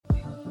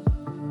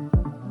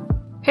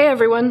Hey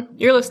everyone,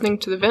 you're listening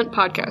to the Vent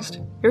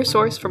Podcast, your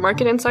source for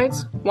market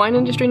insights, wine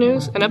industry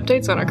news, and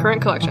updates on our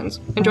current collections.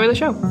 Enjoy the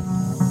show.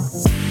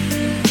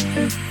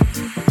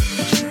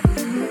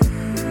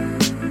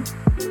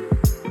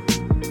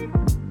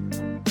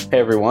 Hey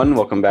everyone,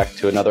 welcome back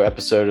to another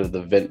episode of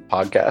the Vent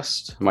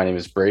Podcast. My name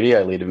is Brady.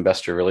 I lead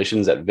investor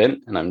relations at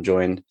Vent, and I'm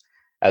joined,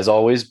 as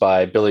always,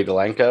 by Billy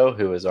Galanko,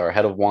 who is our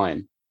head of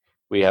wine.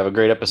 We have a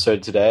great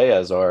episode today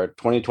as our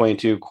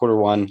 2022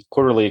 Q1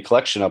 quarterly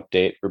collection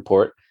update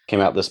report came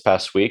out this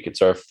past week.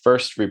 It's our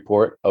first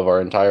report of our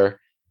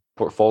entire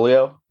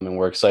portfolio, and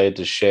we're excited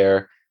to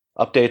share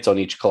updates on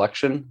each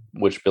collection,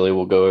 which Billy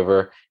will go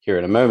over here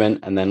in a moment.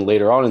 And then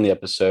later on in the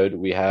episode,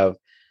 we have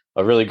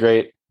a really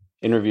great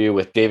interview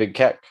with David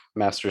Keck,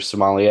 master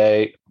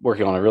sommelier,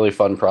 working on a really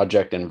fun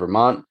project in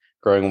Vermont,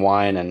 growing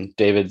wine. And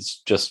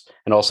David's just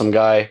an awesome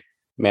guy,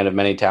 man of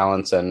many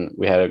talents, and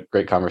we had a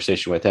great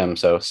conversation with him.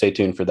 So stay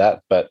tuned for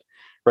that. But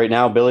right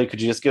now, Billy,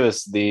 could you just give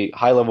us the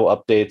high-level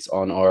updates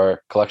on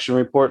our collection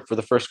report for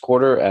the first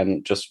quarter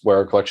and just where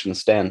our collections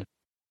stand?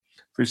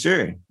 For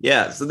sure.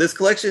 Yeah. So this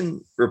collection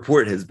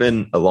report has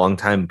been a long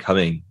time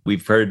coming.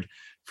 We've heard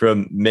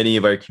from many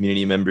of our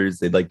community members,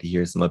 they'd like to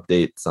hear some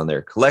updates on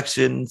their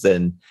collections.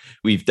 And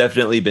we've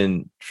definitely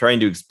been trying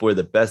to explore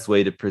the best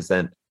way to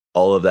present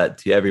all of that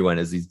to everyone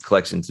as these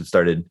collections have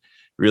started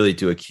really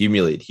to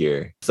accumulate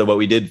here. So what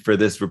we did for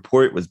this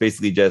report was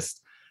basically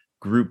just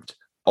grouped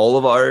all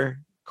of our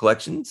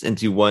collections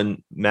into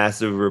one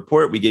massive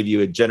report. We gave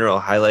you a general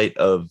highlight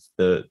of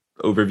the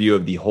overview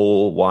of the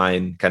whole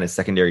wine kind of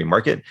secondary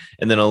market,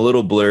 and then a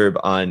little blurb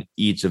on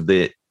each of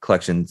the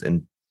collections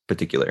in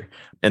particular.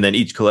 And then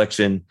each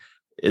collection,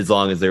 as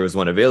long as there was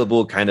one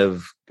available, kind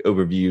of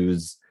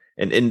overviews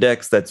an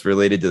index that's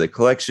related to the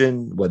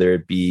collection, whether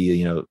it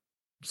be,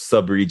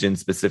 sub-region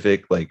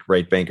specific, like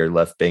right bank or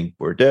left bank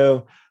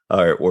Bordeaux,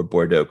 or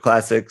Bordeaux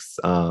classics.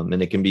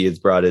 And it can be as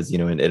broad as,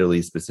 an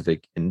Italy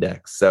specific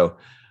index. So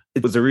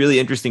it was a really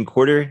interesting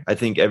quarter. I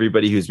think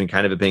everybody who's been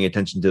kind of paying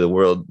attention to the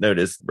world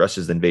noticed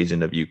Russia's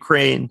invasion of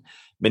Ukraine.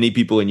 Many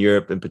people in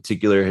Europe in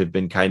particular have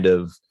been kind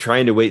of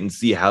trying to wait and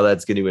see how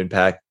that's going to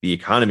impact the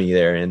economy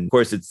there. And of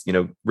course, it's,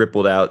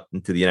 rippled out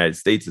into the United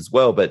States as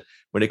well. But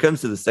when it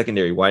comes to the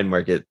secondary wine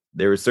market,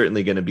 there is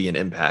certainly going to be an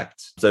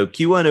impact. So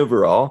Q1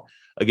 overall,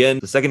 again,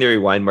 the secondary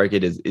wine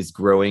market is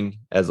growing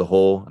as a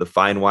whole. The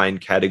fine wine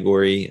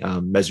category,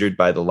 measured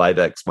by the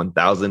Liv-Ex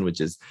 1000,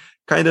 which is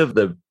kind of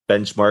the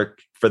benchmark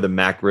for the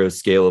macro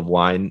scale of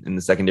wine in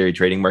the secondary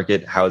trading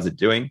market. How is it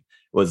doing?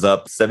 Was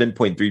up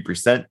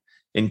 7.3%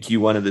 in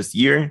Q1 of this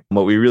year.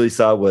 What we really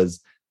saw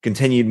was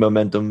continued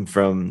momentum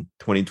from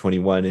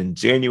 2021 in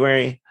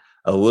January,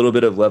 a little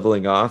bit of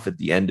leveling off at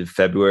the end of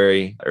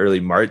February, early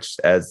March,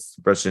 as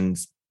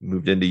Russians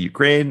moved into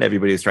Ukraine.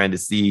 Everybody was trying to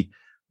see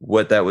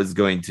what that was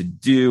going to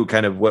do,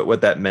 kind of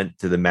what that meant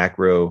to the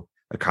macro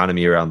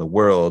economy around the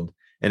world.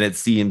 And it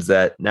seems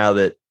that now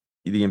that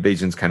the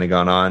invasion's kind of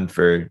gone on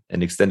for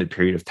an extended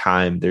period of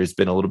time, there's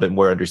been a little bit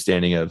more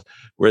understanding of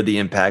where the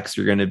impacts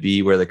are going to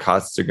be, where the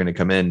costs are going to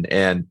come in.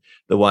 And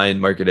the wine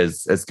market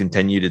has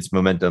continued its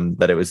momentum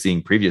that it was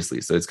seeing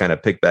previously. So it's kind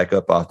of picked back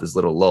up off this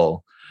little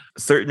lull.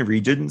 Certain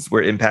regions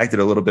were impacted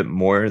a little bit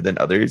more than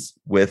others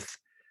with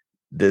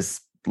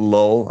this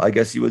lull, I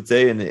guess you would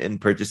say, in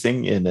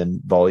purchasing and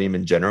in volume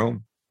in general.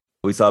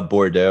 We saw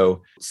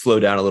Bordeaux slow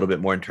down a little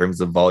bit more in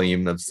terms of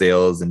volume of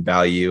sales and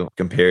value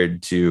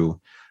compared to,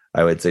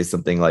 I would say,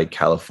 something like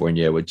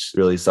California, which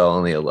really saw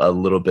only a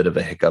little bit of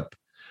a hiccup.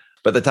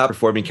 But the top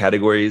performing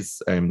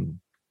categories,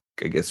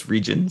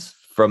 regions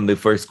from the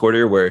first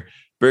quarter were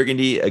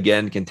Burgundy,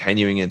 again,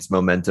 continuing its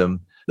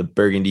momentum. The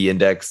Burgundy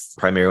index,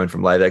 primary one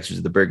from Liv-Ex, which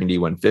is the Burgundy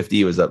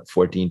 150, was up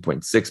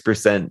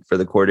 14.6% for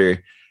the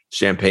quarter.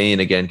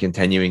 Champagne, again,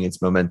 continuing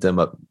its momentum,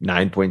 up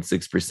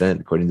 9.6%,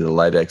 according to the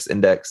Liv-Ex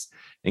index.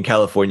 And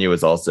California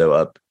was also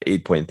up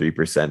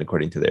 8.3%,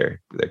 according to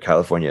their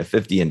California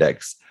 50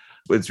 index.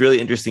 What's really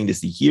interesting to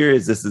see here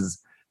is this is,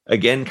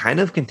 again, kind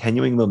of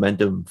continuing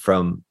momentum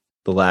from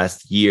the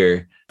last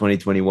year,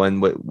 2021.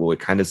 What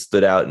kind of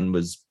stood out and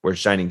were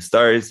shining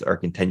stars are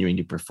continuing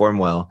to perform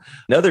well.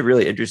 Another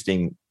really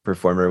interesting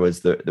performer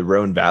was the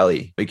Rhone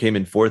Valley. It came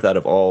in fourth out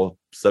of all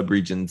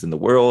subregions in the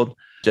world,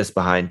 just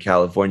behind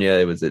California.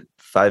 It was at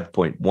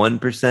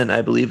 5.1%,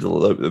 I believe,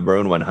 the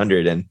Rhone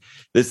 100. And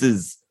this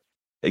is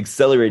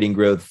accelerating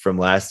growth from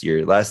last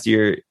year. Last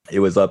year, it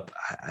was up,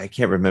 I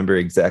can't remember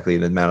exactly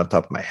the amount off the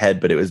top of my head,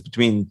 but it was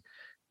between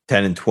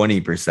 10 and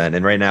 20%.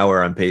 And right now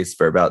we're on pace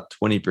for about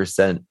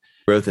 20%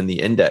 growth in the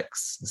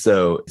index.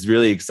 So it's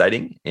really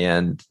exciting.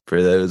 And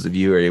for those of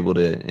you who are able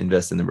to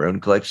invest in the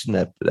Rhone collection,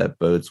 that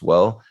bodes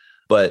well.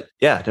 But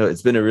yeah, no,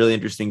 it's been a really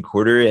interesting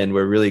quarter, and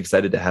we're really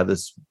excited to have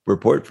this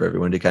report for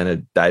everyone to kind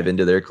of dive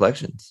into their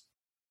collections.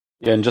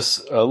 Yeah, and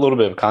just a little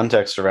bit of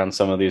context around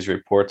some of these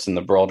reports in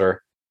the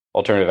broader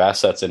alternative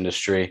assets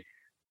industry.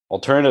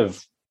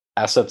 Alternative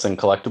assets and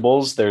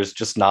collectibles, there's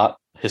just not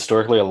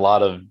historically a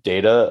lot of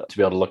data to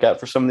be able to look at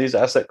for some of these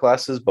asset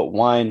classes, but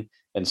wine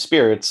and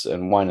spirits,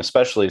 and wine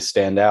especially,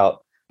 stand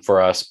out for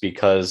us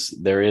because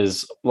there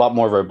is a lot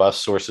more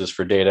robust sources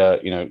for data,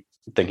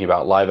 thinking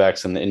about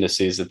LiveX and the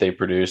indices that they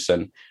produce.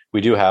 And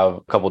we do have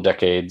a couple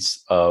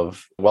decades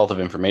of wealth of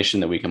information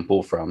that we can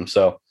pull from.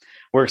 So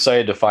we're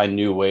excited to find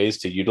new ways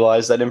to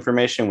utilize that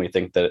information. We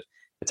think that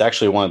it's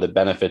actually one of the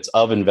benefits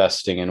of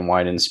investing in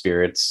wine and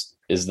spirits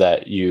is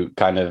that you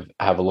kind of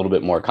have a little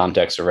bit more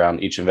context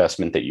around each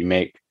investment that you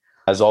make.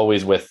 As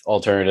always with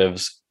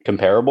alternatives,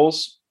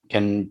 comparables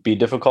can be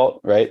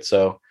difficult, right?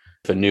 So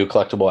if a new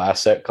collectible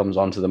asset comes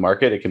onto the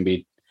market, it can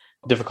be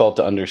difficult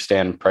to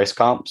understand price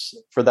comps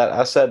for that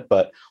asset,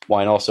 but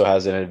wine also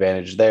has an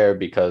advantage there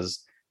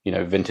because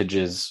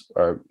vintages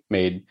are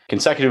made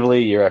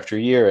consecutively year after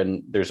year,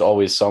 and there's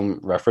always some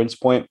reference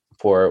point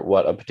for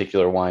what a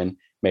particular wine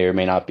may or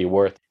may not be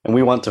worth. And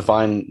we want to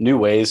find new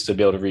ways to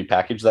be able to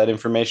repackage that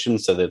information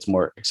so that it's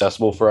more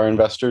accessible for our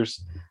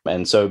investors.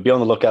 And so be on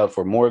the lookout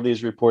for more of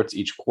these reports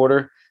each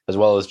quarter, as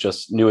well as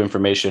just new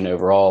information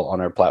overall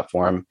on our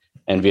platform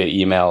and via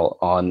email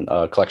on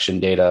collection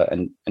data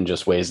and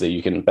just ways that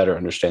you can better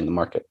understand the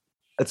market.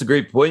 That's a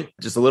great point.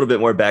 Just a little bit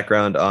more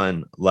background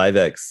on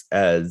LiveX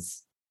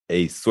as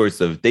a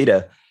source of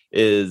data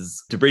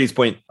is, to Brady's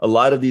point, a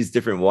lot of these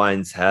different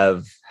wines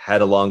have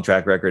had a long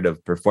track record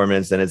of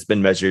performance, and it's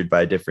been measured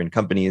by different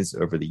companies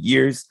over the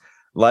years.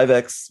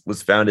 LiveX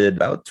was founded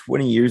about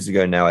 20 years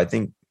ago now, I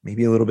think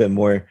maybe a little bit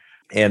more,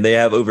 and they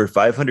have over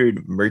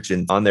 500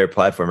 merchants on their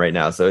platform right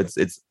now. So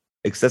it's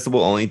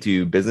accessible only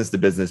to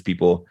business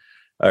people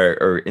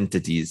or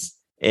entities.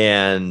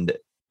 And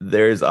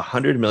there's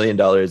 $100 million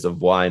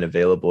of wine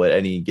available at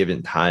any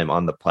given time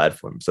on the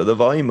platform. So the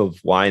volume of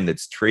wine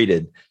that's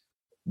traded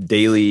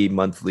daily,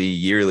 monthly,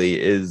 yearly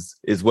is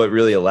what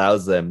really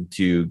allows them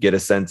to get a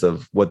sense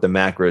of what the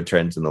macro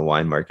trends in the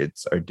wine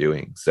markets are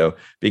doing. So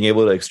being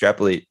able to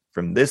extrapolate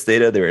from this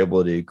data, they're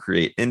able to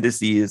create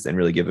indices and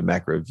really give a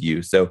macro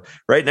view. So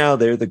right now,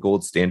 they're the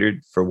gold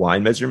standard for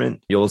wine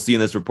measurement. You'll see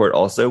in this report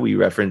also, we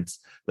reference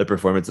the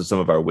performance of some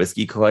of our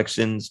whiskey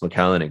collections.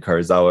 Macallan and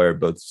Karuizawa are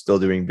both still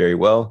doing very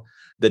well.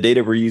 The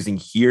data we're using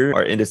here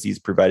are indices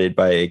provided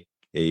by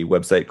a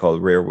website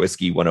called Rare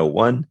Whiskey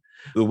 101.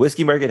 The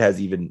whiskey market has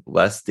even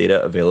less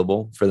data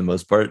available for the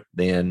most part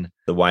than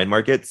the wine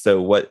market.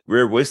 So what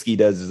Rare Whiskey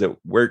does is it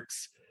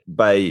works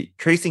by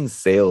tracing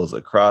sales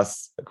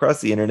across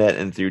the internet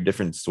and through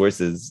different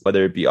sources,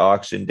 whether it be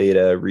auction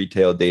data,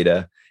 retail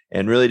data,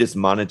 and really just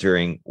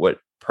monitoring what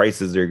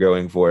prices are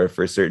going for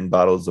certain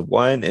bottles of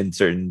wine and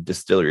certain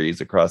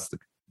distilleries across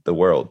the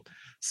world.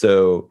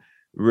 So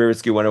Rare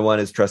Whiskey 101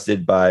 is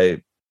trusted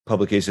by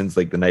publications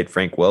like the Knight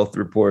Frank Wealth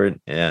Report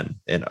and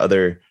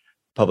other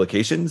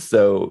publications.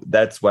 So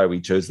that's why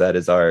we chose that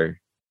as our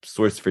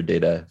source for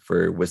data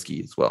for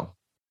whiskey as well.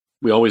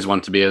 We always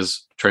want to be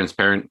as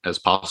transparent as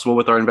possible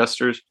with our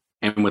investors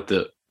and with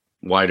the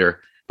wider,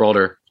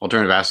 broader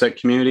alternative asset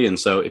community. And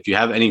so if you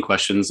have any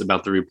questions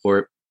about the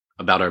report,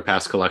 about our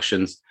past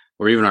collections,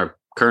 or even our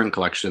current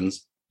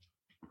collections,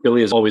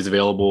 Billy is always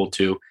available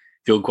to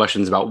field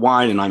questions about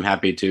wine, and I'm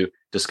happy to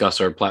discuss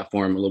our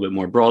platform a little bit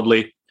more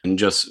broadly and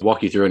just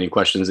walk you through any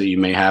questions that you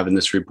may have in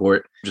this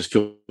report. Just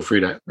feel free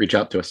to reach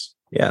out to us.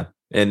 Yeah.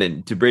 And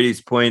then to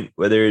Brady's point,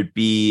 whether it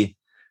be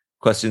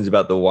questions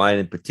about the wine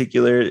in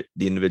particular,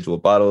 the individual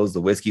bottles,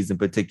 the whiskeys in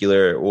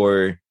particular,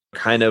 or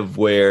kind of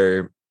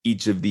where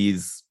each of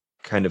these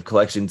kind of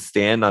collections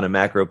stand on a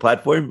macro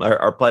platform,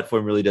 our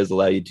platform really does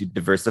allow you to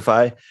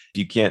diversify.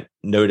 You can't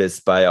notice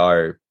by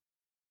our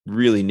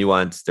really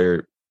nuanced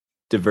or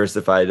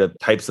diversified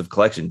types of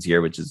collections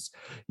here, which is,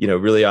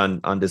 really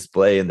on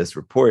display in this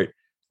report.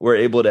 We're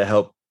able to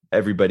help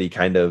everybody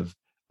kind of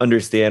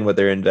understand what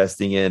they're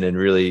investing in and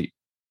really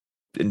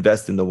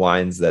invest in the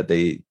wines that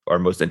they are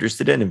most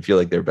interested in and feel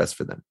like they're best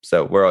for them.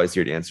 So we're always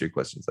here to answer your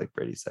questions, like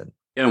Brady said.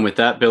 Yeah, and with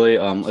that, Billy,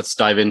 let's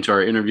dive into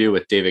our interview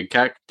with David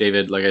Keck.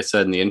 David, like I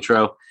said in the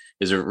intro,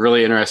 is a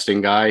really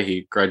interesting guy.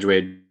 He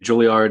graduated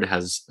Juilliard,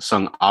 has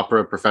sung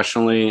opera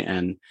professionally,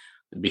 and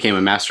became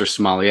a master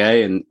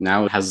sommelier, and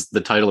now has the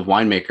title of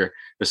winemaker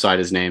beside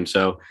his name.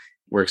 So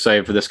we're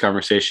excited for this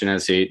conversation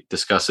as he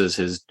discusses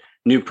his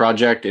new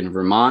project in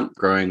Vermont,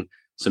 growing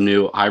some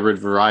new hybrid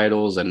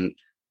varietals and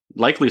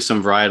likely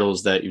some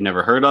varietals that you've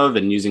never heard of,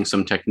 and using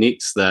some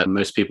techniques that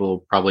most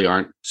people probably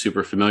aren't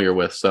super familiar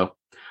with. So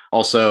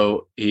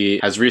also, he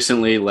has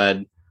recently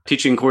led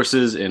teaching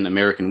courses in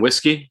American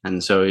whiskey.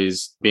 And so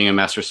he's, being a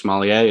master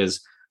sommelier,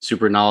 is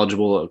super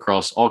knowledgeable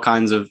across all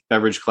kinds of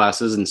beverage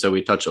classes. And so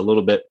we touch a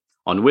little bit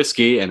on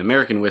whiskey and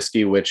American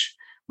whiskey, which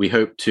we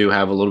hope to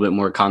have a little bit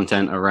more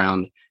content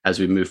around as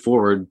we move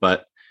forward.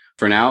 But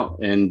for now,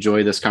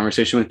 enjoy this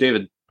conversation with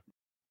David.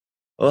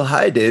 Well,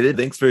 hi, David.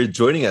 Thanks for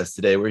joining us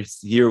today. We're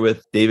here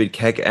with David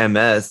Keck,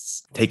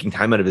 MS, taking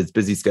time out of his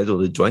busy schedule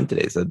to join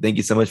today. So thank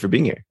you so much for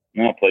being here.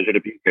 Yeah, pleasure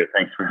to be here.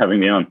 Thanks for having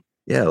me on.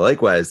 Yeah,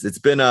 likewise. It's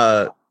been,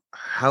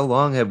 how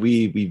long have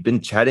we've been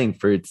chatting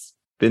for? It's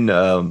been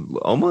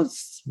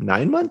almost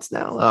 9 months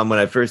now when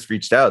I first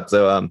reached out.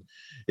 So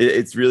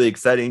it's really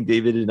exciting.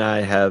 David and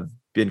I have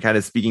been kind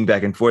of speaking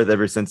back and forth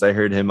ever since I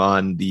heard him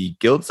on the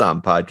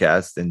Guildsom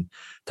podcast and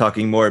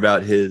talking more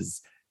about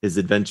his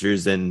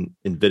adventures in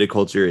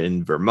viticulture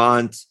in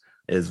Vermont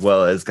as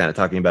well as kind of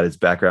talking about his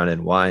background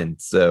in wine.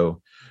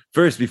 So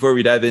first, before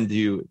we dive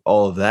into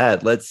all of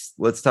that, let's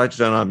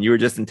touch on, you were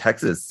just in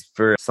Texas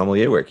for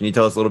sommelier work. Can you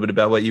tell us a little bit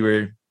about what you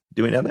were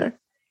doing down there?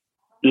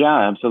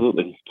 Yeah,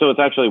 absolutely. So it's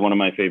actually one of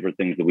my favorite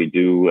things that we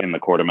do in the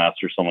Court of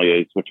Master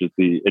Sommeliers, which is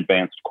the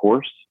advanced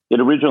course. It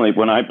originally,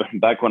 when I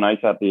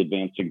sat the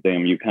advanced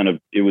exam,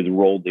 it was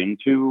rolled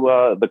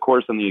into the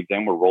course and the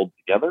exam were rolled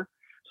together.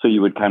 So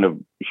you would kind of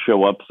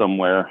show up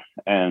somewhere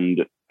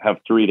and have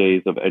 3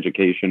 days of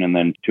education and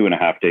then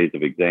 2.5 days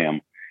of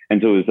exam.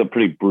 And so it was a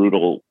pretty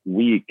brutal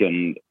week.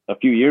 And a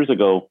few years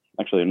ago,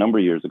 actually a number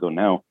of years ago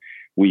now,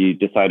 we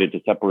decided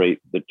to separate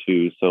the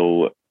two.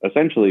 So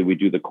essentially we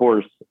do the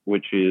course,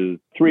 which is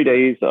 3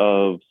 days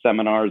of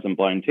seminars and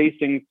blind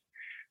tastings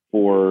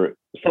for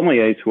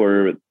sommeliers who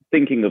are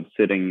thinking of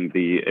sitting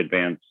the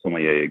advanced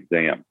sommelier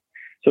exam.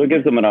 So it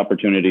gives them an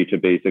opportunity to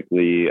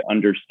basically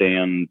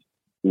understand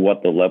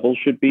what the level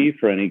should be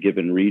for any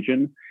given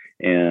region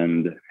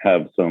and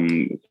have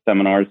some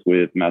seminars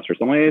with master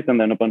sommeliers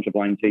and then a bunch of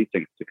blind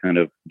tastings to kind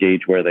of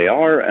gauge where they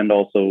are and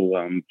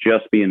also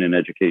just be in an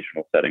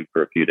educational setting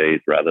for a few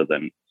days rather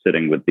than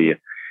sitting with the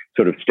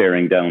sort of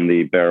staring down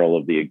the barrel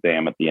of the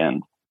exam at the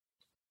end.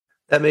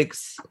 That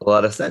makes a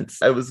lot of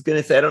sense. I was going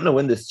to say, I don't know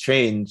when this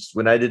changed.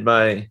 When I did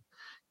my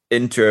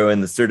intro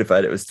and the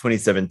certified, it was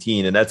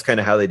 2017. And that's kind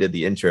of how they did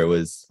the intro,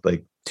 was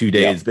like 2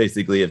 days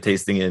basically of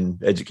tasting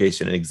and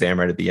education and exam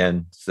right at the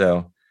end.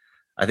 So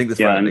I think this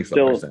one makes a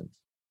lot more sense.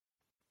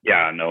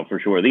 Yeah, no, for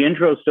sure. The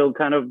intro still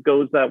kind of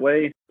goes that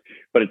way,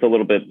 but it's a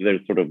little bit,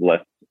 there's sort of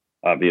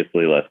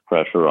obviously less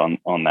pressure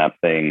on that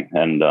thing.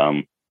 And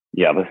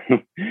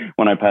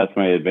when I passed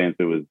my advance,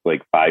 it was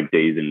like 5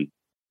 days in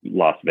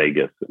Las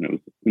Vegas, and it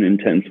was an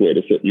intense way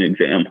to sit an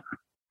exam.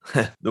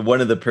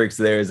 One of the perks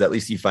there is at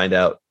least you find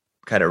out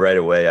kind of right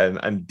away.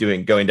 I'm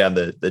going down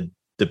the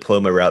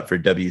diploma route for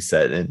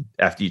WSET, and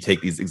after you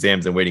take these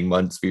exams and waiting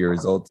months for your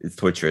results, it's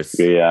torturous.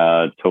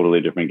 Yeah,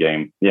 totally different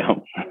game. Yeah.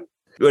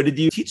 What did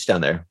you teach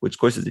down there? Which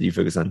courses did you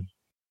focus on?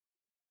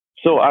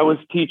 So I was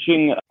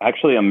teaching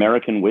actually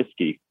American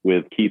whiskey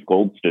with Keith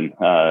Goldston,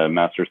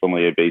 master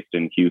sommelier based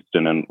in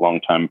Houston and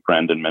longtime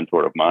friend and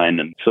mentor of mine.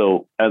 And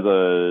so as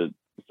a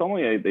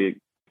sommelier, the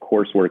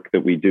coursework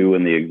that we do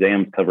and the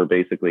exams cover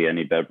basically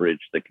any beverage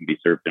that can be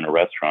served in a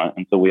restaurant.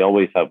 And so we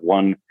always have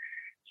one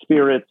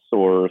spirits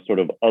or sort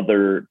of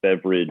other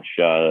beverage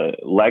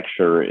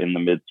lecture in the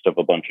midst of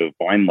a bunch of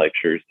wine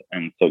lectures.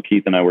 And so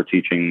Keith and I were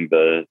teaching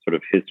the sort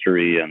of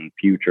history and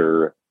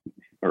future,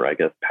 or I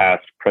guess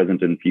past,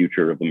 present, and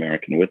future of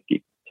American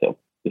whiskey. So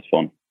it's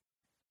fun.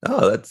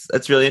 Oh,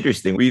 that's really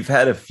interesting. We've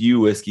had a few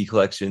whiskey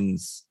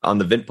collections on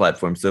the Vint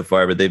platform so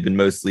far, but they've been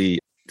mostly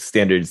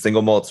standard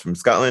single malts from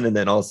Scotland and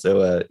then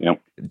also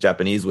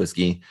Japanese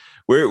whiskey.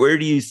 Where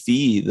do you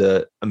see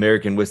the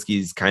American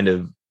whiskeys kind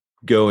of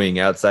going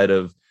outside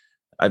of,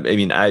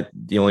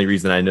 the only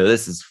reason I know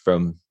this is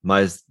from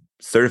my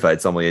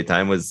certified sommelier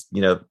time was,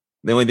 the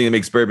only thing that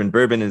makes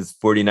bourbon is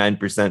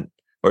 49%,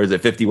 or is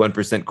it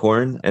 51%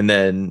 corn? And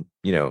then,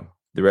 the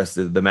rest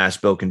of the mash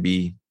bill can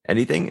be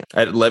anything.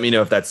 Let me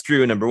know if that's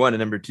true, number one. And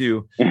number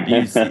two,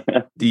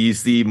 do you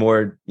see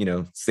more,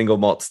 single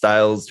malt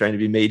styles trying to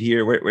be made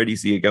here? Where do you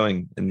see it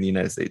going in the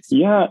United States?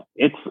 Yeah,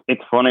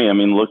 it's funny.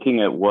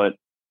 Looking at what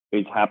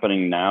is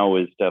happening now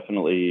is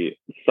definitely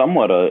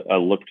somewhat a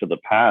look to the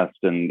past,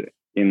 and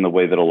in the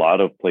way that a lot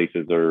of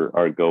places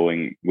are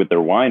going with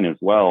their wine as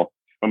well.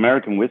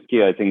 American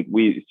whiskey, I think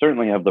we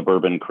certainly have the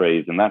bourbon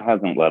craze, and that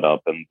hasn't let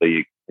up. And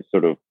the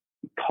sort of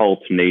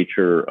cult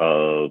nature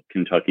of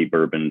Kentucky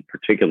bourbon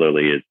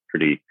particularly is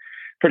pretty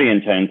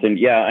intense. And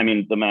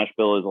the mash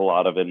bill is a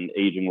lot of an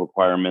aging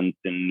requirements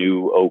in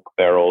new oak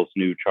barrels,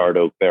 new charred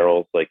oak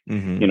barrels. Like,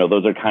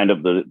 those are kind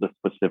of the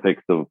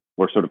specifics of,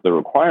 or sort of the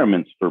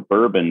requirements for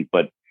bourbon.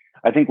 But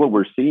I think what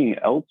we're seeing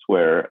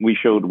elsewhere, we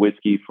showed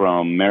whiskey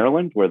from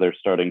Maryland, where they're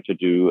starting to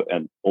do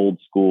an old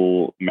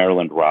school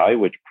Maryland rye,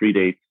 which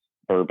predates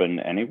bourbon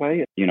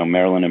anyway.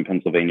 Maryland and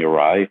Pennsylvania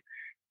rye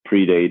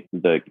predate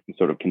the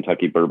sort of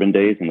Kentucky bourbon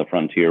days and the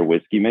frontier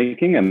whiskey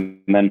making.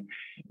 And then,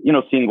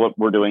 seeing what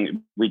we're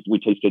doing, we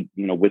tasted,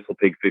 Whistle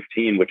Pig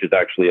 15, which is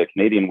actually a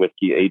Canadian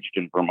whiskey aged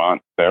in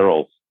Vermont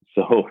barrels.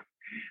 So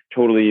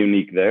totally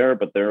unique there,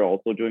 but they're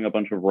also doing a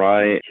bunch of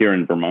rye here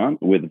in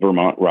Vermont with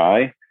Vermont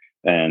rye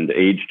and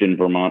aged in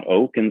Vermont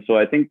oak. And so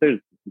I think there's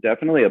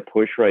definitely a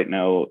push right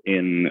now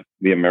in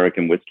the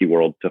American whiskey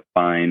world to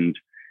find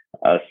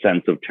a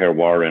sense of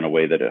terroir in a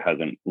way that it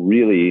hasn't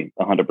really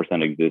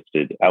 100%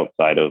 existed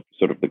outside of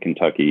sort of the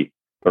Kentucky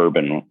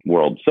bourbon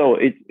world. So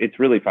it's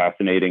really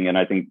fascinating. And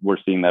I think we're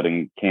seeing that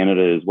in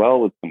Canada as well,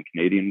 with some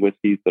Canadian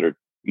whiskeys that are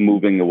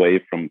moving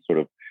away from sort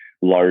of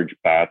large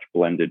batch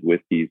blended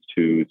whiskeys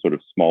to sort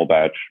of small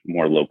batch,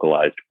 more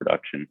localized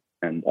production.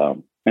 And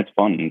it's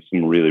fun and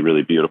some really,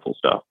 really beautiful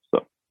stuff.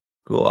 So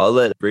cool. I'll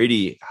let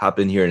Brady hop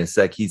in here in a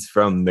sec. He's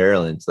from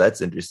Maryland, so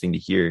that's interesting to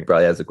hear. He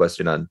probably has a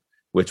question on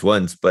which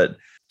ones, but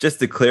just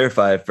to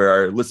clarify for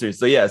our listeners.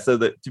 So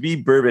to be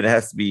bourbon, it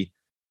has to be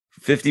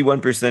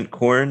 51%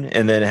 corn,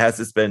 and then it has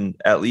to spend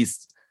at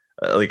least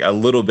like a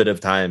little bit of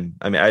time.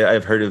 I mean,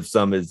 I've heard of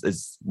some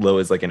as low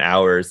as like an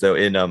hour or so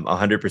in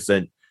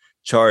 100%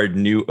 charred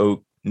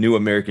new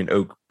American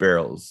oak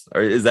barrels.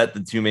 Or is that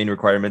the two main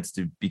requirements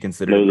to be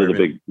considered? Those are the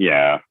big,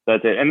 yeah,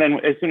 that's it. And then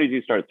as soon as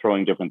you start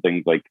throwing different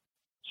things like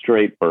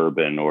straight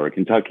bourbon or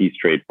Kentucky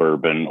straight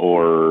bourbon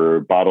or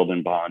bottled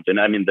in bond, and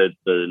I mean the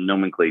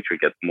nomenclature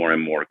gets more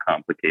and more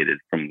complicated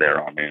from there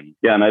on in.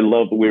 Yeah, and I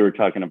love we were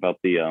talking about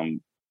the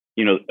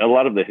a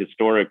lot of the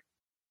historic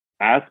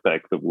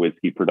aspects of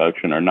whiskey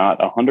production are not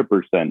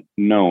 100%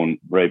 known,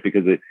 right?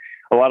 Because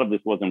a lot of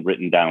this wasn't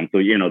written down. So,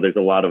 there's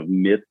a lot of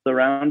myths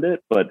around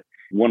it. But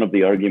one of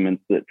the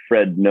arguments that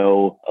Fred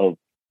Noe, of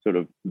sort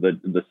of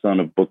the son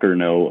of Booker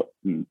Noe,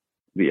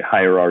 the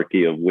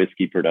hierarchy of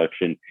whiskey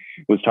production,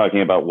 was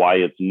talking about why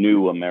it's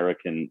new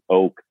American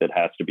oak that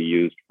has to be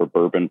used for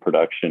bourbon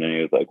production. And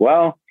he was like,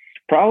 well,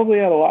 probably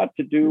had a lot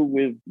to do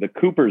with the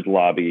Cooper's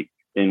lobby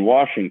in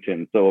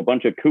Washington. So a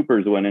bunch of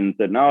Coopers went in and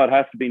said, no, it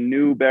has to be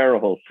new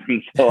barrels.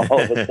 And so all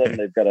of a sudden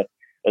they've got a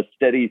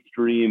steady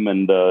stream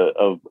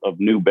of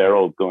new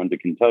barrels going to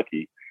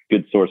Kentucky.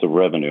 Good source of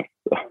revenue.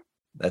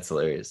 That's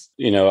hilarious.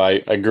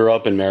 I grew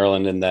up in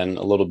Maryland and then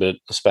a little bit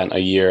spent a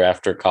year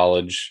after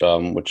college,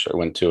 which I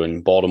went to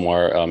in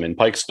Baltimore, in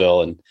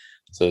Pikesville. And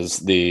so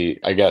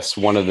I guess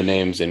one of the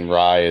names in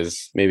rye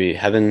is maybe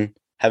Heaven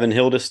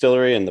Hill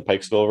Distillery and the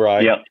Pikesville rye.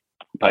 Yep.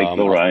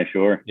 Pikesville rye,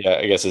 sure. Yeah,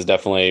 I guess is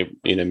definitely,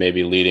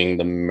 maybe leading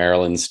the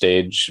Maryland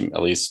stage,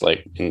 at least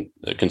like in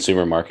the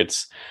consumer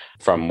markets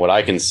from what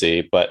I can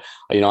see. But,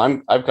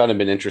 I've kind of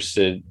been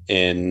interested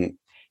in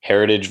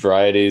heritage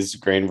varieties,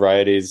 grain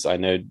varieties. I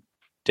know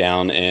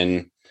down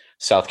in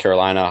South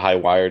Carolina, High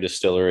Wire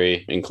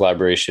Distillery, in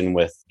collaboration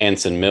with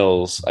Anson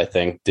Mills, I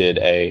think, did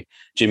a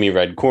Jimmy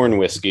Red Corn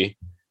whiskey,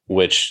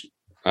 which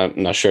I'm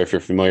not sure if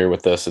you're familiar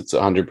with this. It's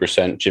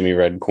 100% Jimmy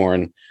Red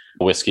Corn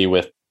whiskey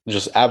with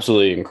just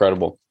absolutely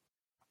incredible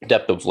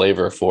depth of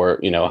flavor for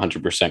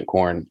 100%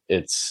 corn.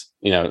 It's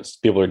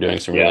people are doing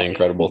some really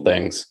incredible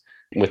things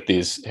with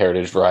these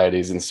heritage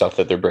varieties and stuff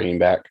that they're bringing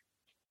back.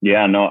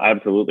 Yeah, no,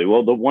 absolutely.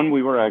 Well, the one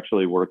we were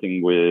actually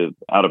working with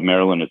out of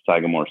Maryland is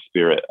Sagamore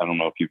Spirit. I don't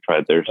know if you've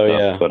tried their stuff,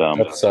 yeah. But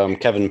that's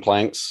Kevin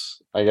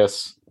Planks, I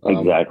guess.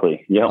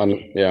 Exactly. Yeah.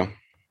 Yeah.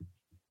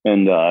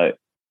 And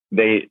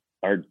they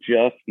are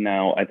just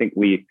now. I think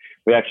we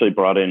actually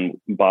brought in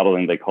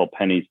bottling they call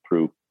Penny's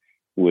Proof,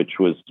 which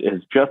has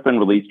just been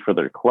released for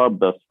their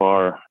club thus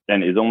far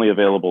and is only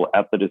available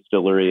at the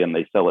distillery, and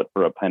they sell it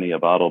for a penny a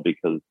bottle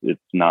because it's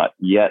not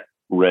yet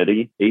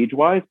ready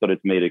age-wise, but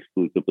it's made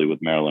exclusively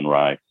with Maryland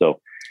rye. So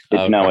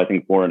it's now, I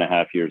think,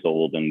 4.5 years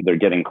old, and they're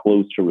getting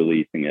close to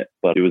releasing it,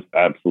 but it was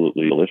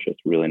absolutely delicious,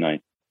 really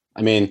nice.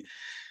 I mean,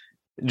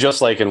 just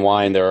like in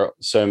wine, there are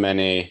so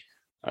many,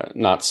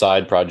 not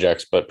side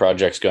projects, but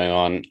projects going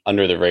on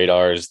under the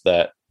radars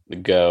that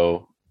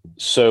go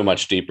so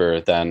much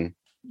deeper than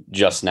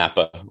just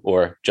Napa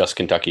or just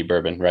Kentucky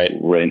bourbon, right?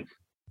 Right.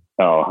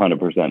 Oh,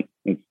 100%.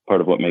 It's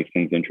part of what makes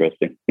things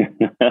interesting.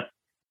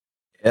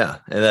 Yeah,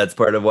 and that's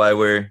part of why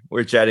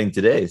we're chatting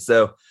today.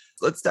 So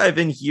let's dive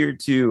in here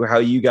to how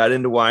you got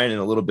into wine and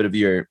a little bit of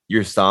your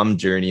somm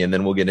journey, and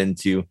then we'll get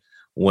into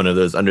one of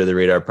those under the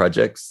radar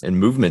projects and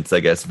movements, I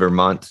guess,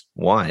 Vermont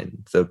wine.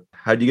 So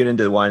how did you get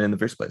into wine in the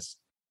first place?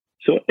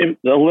 So a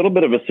little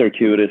bit of a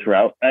circuitous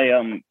route.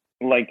 I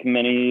like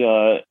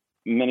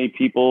many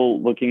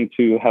people looking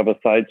to have a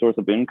side source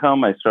of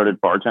income. I started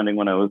bartending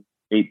when I was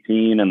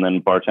 18 and then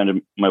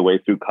bartended my way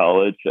through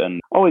college and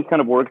always kind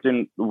of worked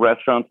in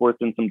restaurants,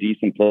 worked in some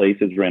decent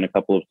places, ran a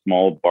couple of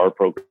small bar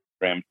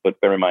programs.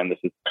 But bear in mind, this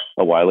is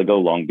a while ago,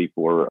 long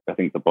before I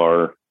think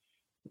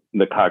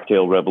the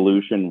cocktail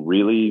revolution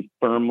really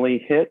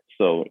firmly hit.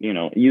 So,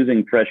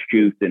 using fresh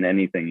juice in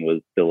anything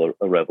was still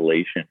a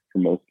revelation for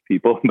most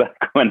people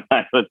back when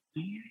I was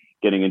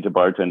getting into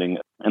bartending.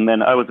 And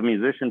then I was a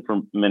musician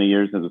for many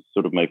years. It was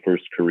sort of my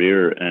first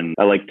career. And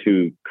I like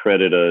to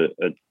credit a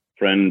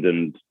friend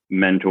and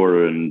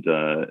mentor and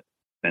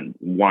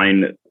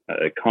wine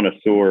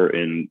connoisseur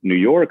in New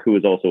York, who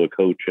is also a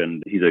coach.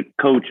 And he's a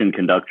coach and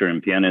conductor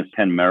and pianist,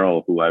 Ken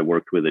Merrill, who I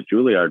worked with at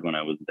Juilliard when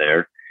I was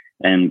there.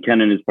 And Ken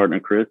and his partner,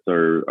 Chris,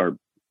 are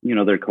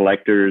they're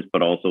collectors,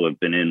 but also have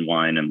been in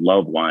wine and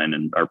love wine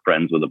and are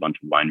friends with a bunch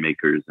of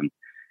winemakers. And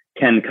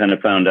Ken kind of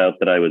found out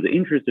that I was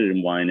interested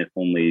in wine, if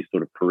only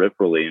sort of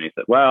peripherally. And he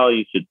said, well,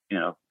 you should,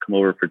 come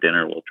over for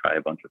dinner. We'll try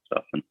a bunch of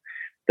stuff. And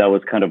that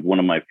was kind of one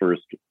of my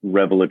first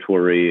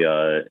revelatory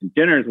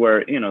dinners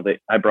where,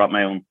 I brought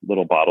my own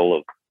little bottle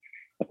of,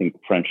 I think,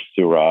 French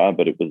Syrah,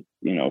 but it was,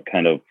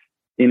 kind of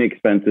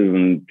inexpensive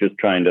and just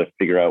trying to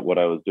figure out what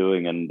I was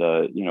doing. And,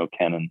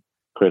 Ken and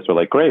Chris were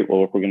like, great,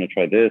 well, if we're going to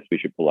try this, we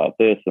should pull out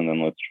this and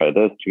then let's try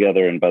this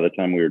together. And by the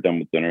time we were done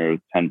with dinner, it was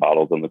 10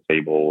 bottles on the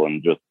table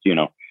and just,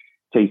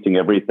 tasting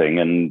everything.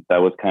 And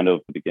that was kind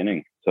of the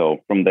beginning. So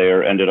from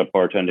there, ended up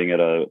bartending at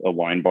a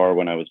wine bar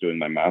when I was doing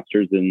my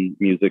master's in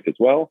music as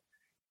well.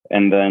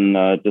 And then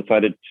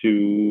decided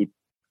to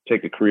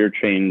take a career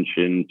change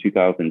in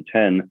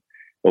 2010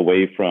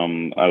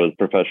 I was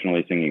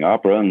professionally singing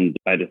opera, and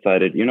I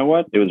decided, you know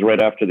what? It was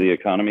right after the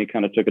economy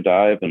kind of took a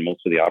dive and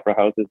most of the opera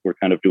houses were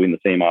kind of doing the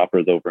same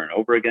operas over and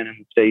over again in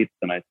the States.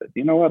 And I said,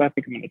 you know what? I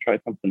think I'm going to try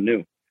something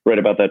new. Right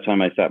about that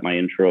time, I sat my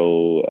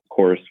intro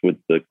course with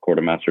the Court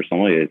of Master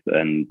Sommeliers,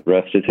 and the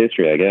rest is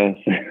history, I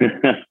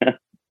guess.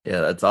 Yeah,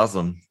 that's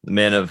awesome. The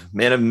man of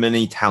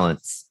many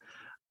talents.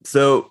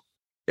 So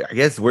I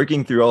guess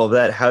working through all of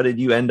that, how did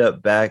you end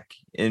up back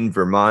in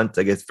Vermont?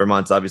 I guess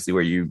Vermont's obviously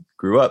where you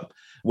grew up.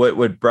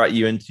 What brought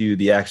you into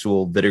the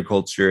actual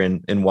viticulture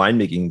and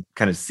winemaking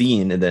kind of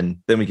scene? And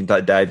then we can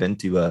dive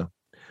into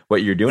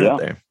what you're doing up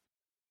there.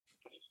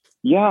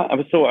 Yeah,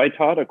 so I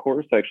taught a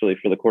course actually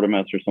for the Court of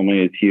Master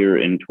Sommeliers here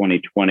in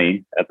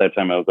 2020. At that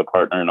time, I was a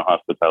partner in a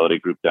hospitality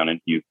group down in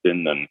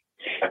Houston, and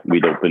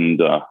we'd opened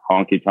a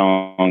honky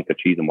tonk, a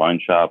cheese and wine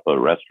shop, a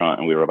restaurant,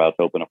 and we were about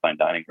to open a fine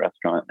dining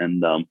restaurant.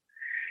 And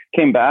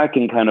came back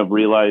and kind of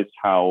realized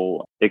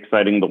how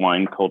exciting the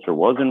wine culture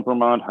was in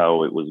Vermont,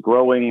 how it was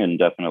growing, and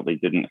definitely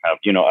didn't have,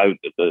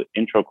 the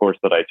intro course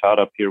that I taught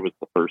up here was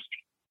the first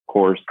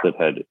course that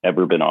had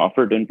ever been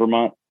offered in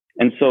Vermont.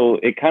 And so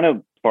it kind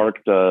of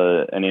sparked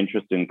an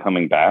interest in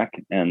coming back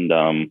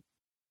and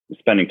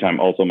spending time.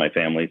 Also, my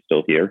family's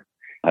still here,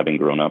 having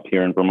grown up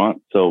here in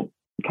Vermont. So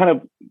kind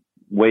of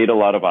weighed a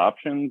lot of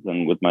options,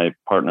 and with my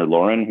partner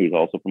Lauren, who's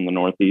also from the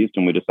Northeast,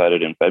 and we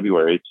decided in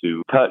February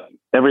to cut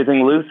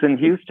everything loose in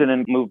Houston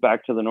and move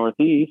back to the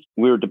Northeast.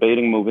 We were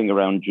debating moving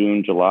around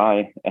June,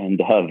 July, and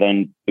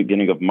then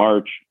beginning of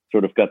March,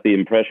 sort of got the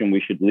impression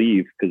we should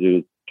leave because it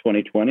was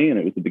 2020 and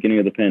it was the beginning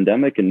of the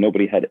pandemic and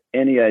nobody had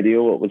any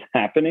idea what was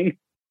happening.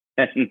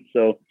 And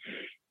so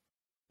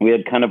we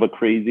had kind of a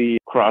crazy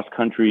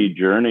cross-country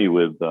journey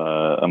with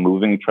a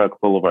moving truck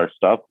full of our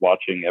stuff,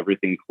 watching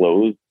everything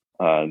close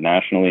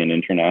nationally and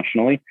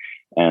internationally,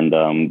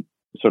 and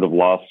sort of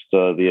lost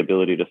the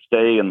ability to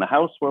stay in the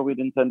house where we'd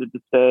intended to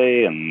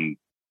stay, and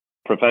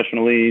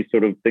professionally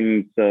sort of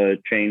things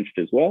changed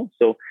as well.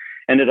 So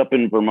ended up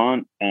in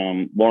Vermont.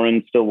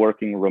 Lauren still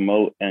working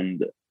remote,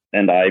 and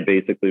I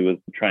basically was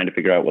trying to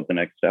figure out what the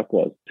next step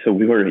was. So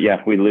we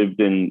lived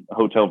in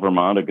Hotel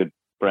Vermont. A good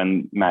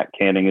friend, Matt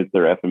Canning, is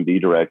their F&B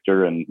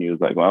director, and he was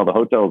like, well, the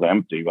hotel's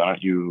empty. Why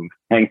don't you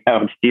hang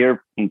out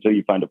here until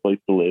you find a place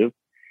to live?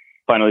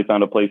 Finally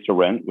found a place to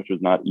rent, which was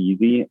not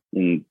easy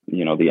in,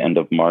 the end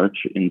of March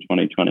in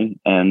 2020,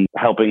 and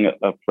helping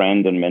a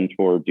friend and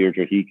mentor,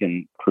 Deirdre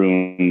Heekin,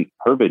 prune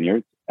her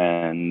vineyards,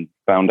 and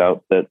found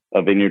out that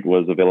a vineyard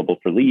was available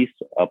for lease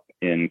up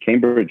in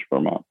Cambridge,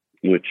 Vermont,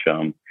 which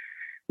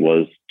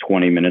was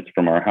 20 minutes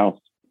from our house.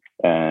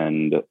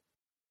 And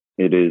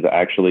it is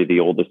actually the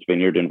oldest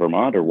vineyard in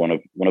Vermont, or one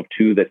of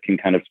two that can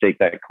kind of stake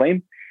that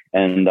claim.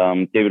 And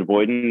David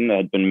Boyden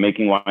had been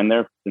making wine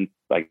there since,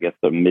 I guess,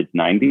 the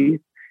mid-90s,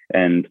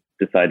 and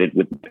decided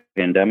with the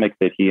pandemic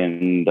that he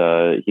and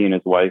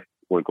his wife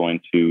were going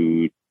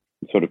to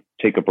sort of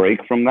take a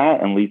break from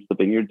that and lease the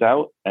vineyards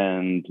out.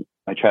 And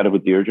I chatted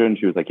with Deirdre, and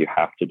she was like, you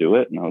have to do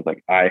it. And I was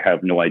like, I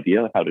have no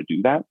idea how to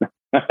do that.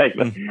 I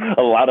have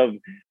a lot of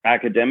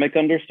academic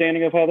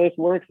understanding of how this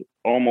works,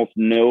 almost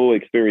no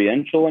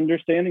experiential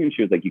understanding. And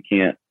she was like, you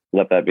can't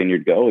let that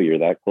vineyard go. You're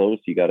that close.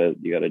 You gotta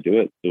do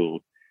it.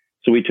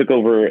 So we took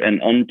over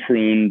an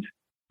unpruned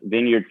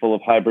vineyard full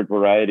of hybrid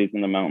varieties in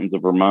the mountains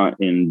of Vermont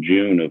in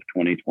June of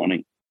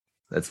 2020.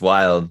 That's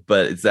wild,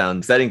 but it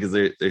sounds exciting because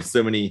there's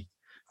so many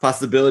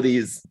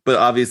possibilities, but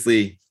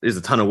obviously there's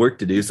a ton of work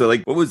to do. So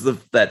like, what was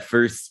that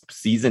first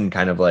season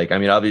kind of like? I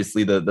mean,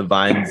 obviously the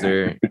vines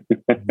are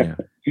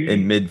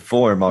in mid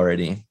form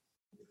already.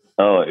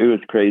 Oh, it was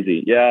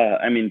crazy. Yeah.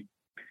 I mean,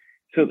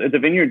 so the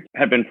vineyard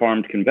had been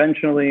farmed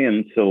conventionally.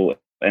 And so,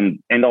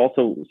 and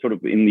also sort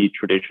of in the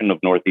tradition of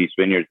Northeast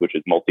vineyards, which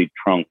is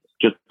multi-trunk,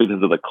 just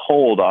because of the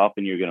cold,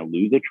 often you're going to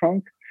lose a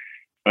trunk.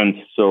 And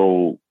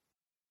so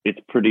it's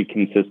pretty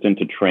consistent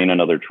to train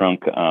another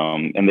trunk.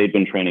 And they'd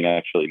been training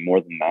actually more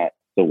than that.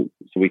 So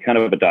we kind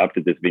of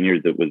adopted this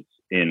vineyard that was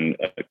in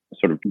a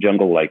sort of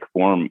jungle-like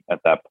form at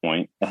that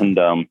point. And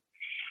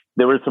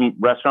there were some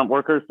restaurant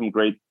workers, some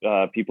great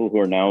people who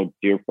are now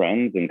dear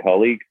friends and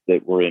colleagues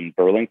that were in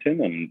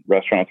Burlington, and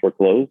restaurants were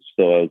closed.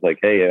 So I was like,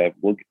 hey,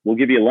 we'll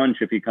give you lunch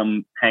if you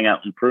come hang out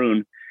and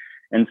prune.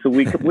 And so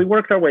we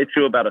worked our way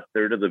through about a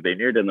third of the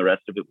vineyard, and the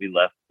rest of it we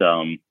left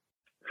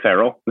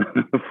feral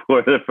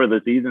for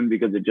the season,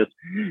 because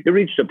it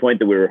reached a point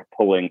that we were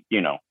pulling,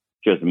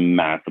 just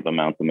massive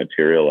amounts of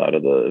material out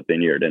of the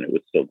vineyard, and it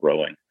was still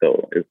growing.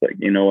 So it's like,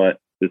 you know what,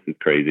 this is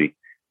crazy.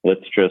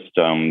 Let's just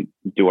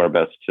do our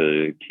best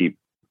to keep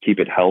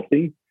it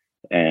healthy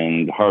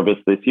and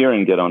harvest this year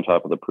and get on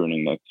top of the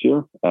pruning next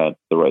year at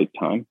the right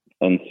time.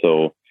 And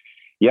so,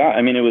 yeah,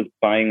 I mean, it was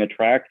buying a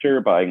tractor,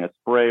 buying a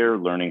sprayer,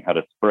 learning how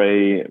to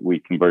spray. We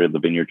converted the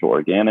vineyard to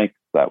organic.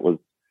 That was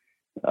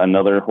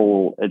another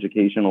whole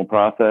educational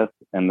process.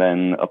 And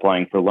then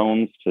applying for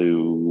loans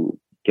to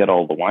get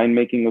all the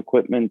winemaking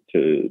equipment,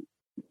 to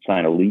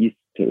sign a lease,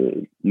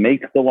 to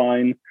make the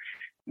wine.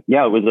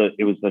 Yeah, it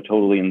was a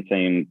totally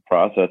insane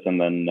process.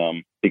 And then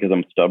because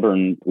I'm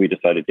stubborn, we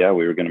decided,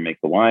 we were going to make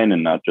the wine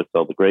and not just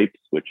sell the grapes,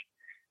 which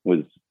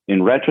was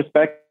in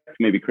retrospect,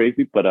 maybe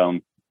crazy, but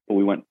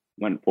we went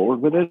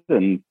forward with it,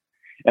 and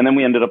then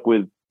we ended up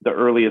with the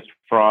earliest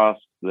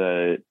frost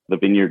that the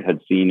vineyard had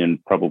seen in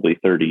probably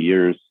 30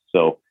 years.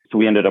 So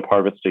we ended up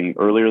harvesting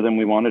earlier than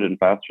we wanted and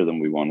faster than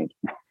we wanted.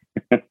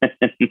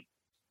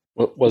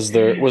 Was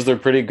there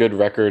pretty good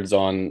records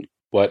on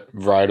what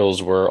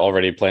varietals were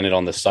already planted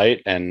on the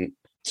site? And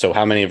so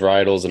how many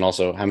varietals and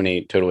also how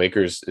many total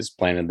acres is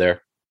planted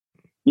there?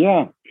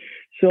 Yeah.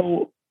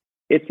 So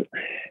it's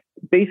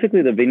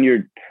basically the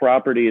vineyard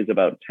property is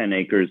about 10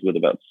 acres with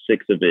about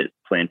 6 of it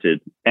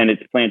planted. And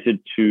it's planted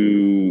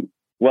to,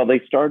 well,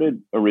 they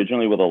started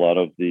originally with a lot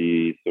of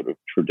the sort of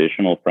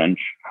traditional French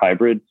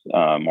hybrids,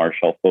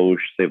 Marchal Foch,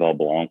 Céval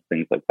Blanc,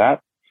 things like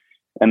that.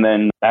 And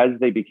then as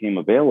they became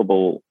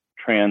available,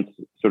 Trans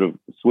sort of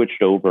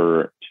switched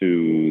over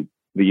to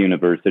the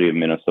University of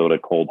Minnesota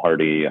cold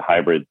hardy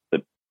hybrids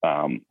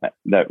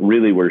that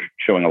really were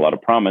showing a lot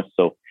of promise.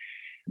 So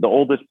the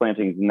oldest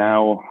plantings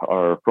now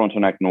are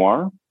Frontenac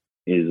Noir,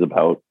 is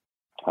about,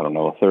 I don't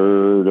know, a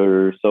third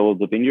or so of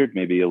the vineyard,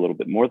 maybe a little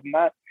bit more than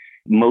that.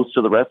 Most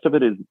of the rest of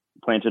it is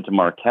planted to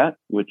Marquette,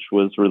 which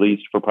was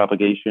released for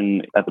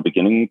propagation at the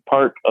beginning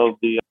part of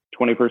the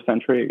 21st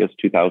century, I guess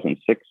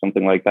 2006,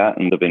 something like that.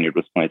 And the vineyard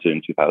was planted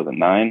in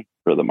 2009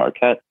 for the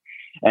Marquette.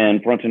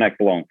 And Frontenac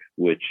Blanc,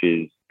 which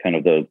is kind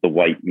of the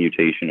white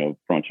mutation of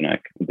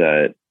Frontenac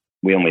that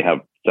we only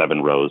have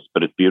 7 rows,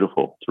 but it's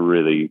beautiful. It's a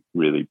really,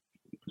 really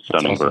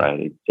stunning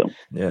variety. So,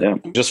 yeah.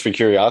 Just for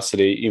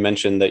curiosity, you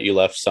mentioned that you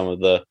left some of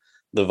the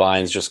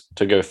vines just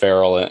to go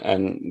feral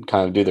and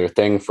kind of do their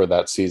thing for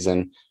that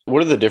season.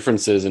 What are the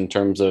differences in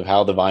terms of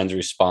how the vines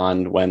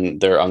respond when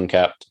they're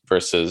unkept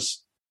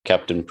versus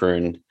kept and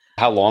pruned?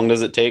 How long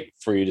does it take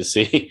for you to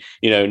see,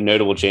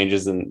 notable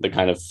changes in the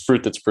kind of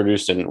fruit that's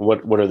produced, and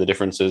what are the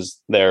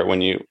differences there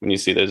when you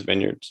see those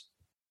vineyards?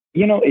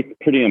 It's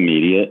pretty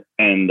immediate,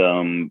 and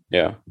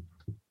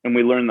and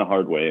we learned the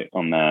hard way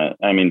on that.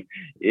 I mean,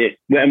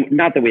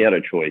 not that we had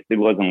a choice. It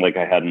wasn't like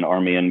I had an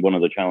army, and one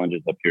of the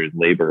challenges up here is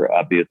labor.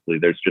 Obviously,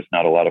 there's just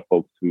not a lot of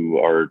folks who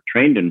are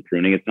trained in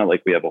pruning. It's not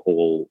like we have a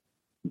whole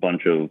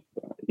bunch of,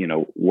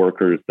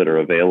 workers that are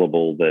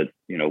available that,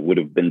 would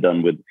have been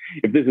done with.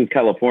 If this is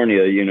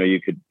California,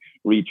 you could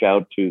reach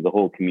out to the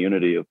whole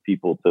community of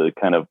people to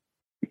kind of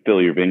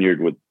fill your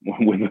vineyard with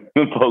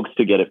folks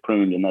to get it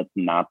pruned. And that's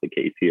not the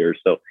case here.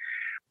 So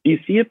you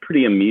see it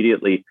pretty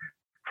immediately.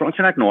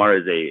 Frontenac Noir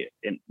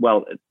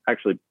is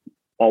actually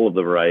all of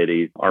the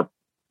varieties are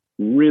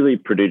really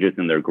prodigious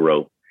in their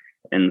growth.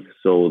 And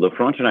so the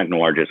Frontenac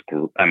Noir just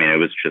grew. I mean, it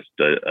was just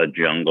a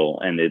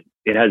jungle, and it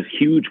has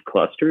huge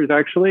clusters,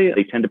 actually.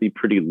 They tend to be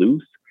pretty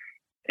loose.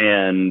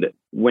 And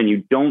when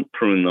you don't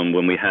prune them,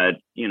 when we had,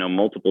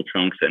 multiple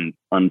trunks and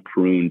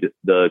unpruned,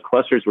 the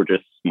clusters were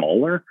just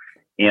smaller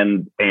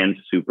and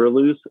super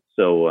loose.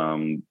 So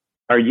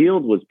our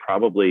yield was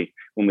probably,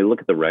 when we look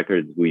at the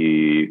records,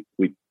 we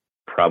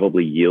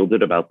probably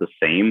yielded about the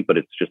same, but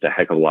it's just a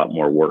heck of a lot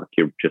more work.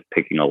 You're just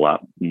picking a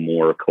lot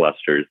more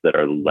clusters that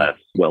are less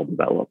well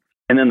developed.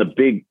 And then the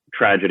big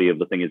tragedy of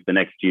the thing is the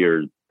next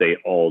year,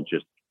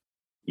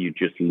 you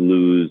just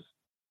lose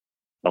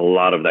a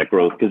lot of that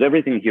growth, because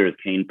everything here is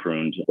cane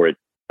pruned, or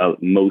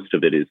most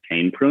of it is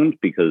cane pruned,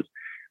 because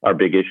our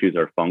big issues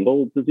are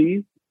fungal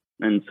disease.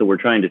 And so we're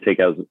trying to take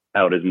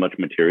out as much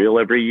material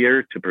every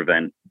year to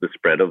prevent the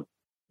spread of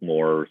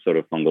more sort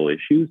of fungal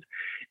issues.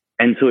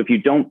 And so if you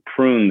don't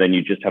prune, then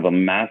you just have a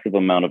massive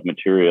amount of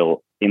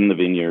material in the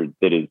vineyard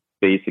that is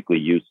basically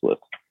useless.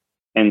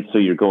 And so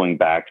you're going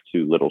back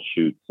to little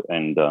shoots,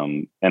 and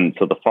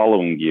so the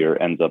following year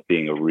ends up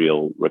being a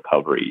real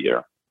recovery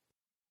year.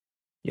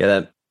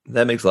 Yeah,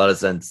 that makes a lot of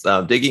sense.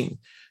 Digging,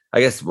 I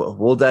guess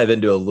we'll dive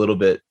into a little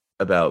bit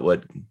about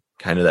what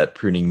kind of that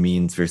pruning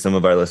means for some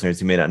of our listeners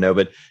who may not know.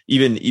 But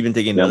even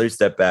taking another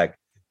step back,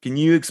 can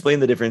you explain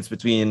the difference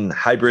between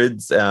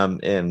hybrids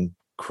and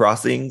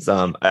crossings?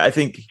 I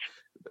think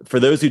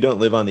for those who don't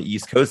live on the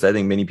East Coast, I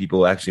think many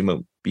people actually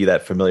won't be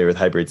that familiar with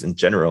hybrids in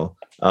general,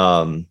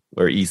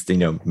 or East,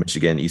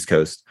 Michigan, East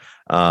Coast.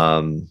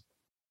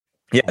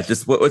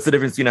 Just what's the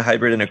difference between a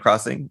hybrid and a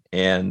crossing?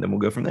 And then we'll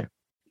go from there.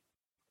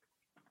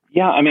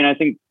 Yeah, I mean, I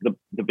think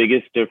the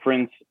biggest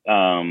difference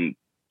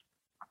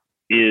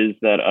is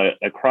that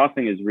a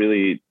crossing is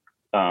really,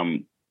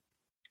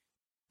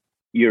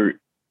 you're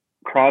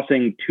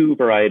crossing 2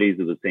 varieties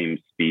of the same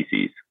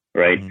species,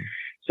 right? Mm-hmm.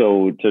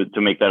 So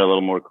to make that a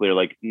little more clear,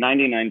 like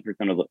 99%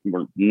 of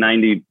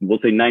we'll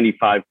say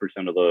 95%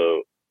 of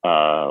the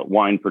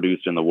wine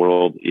produced in the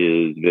world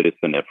is Vitis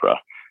vinifera.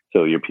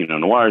 So your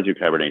Pinot Noirs, your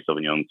Cabernet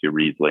Sauvignons, your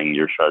Riesling,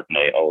 your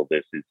Chardonnay, all of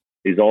this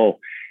is all,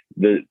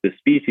 the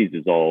species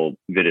is all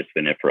Vitis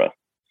vinifera.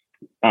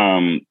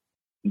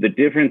 The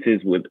difference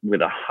is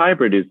with a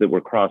hybrid is that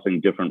we're crossing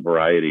different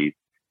varieties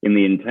in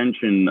the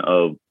intention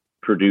of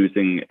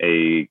producing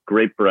a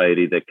grape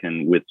variety that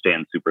can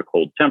withstand super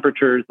cold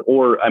temperatures,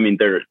 or, I mean,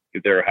 there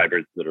are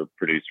hybrids that are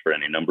produced for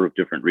any number of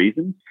different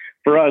reasons.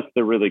 For us,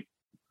 they're really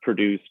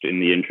produced in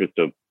the interest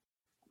of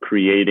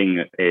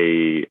creating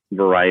a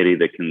variety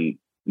that can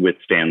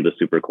withstand the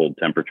super cold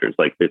temperatures.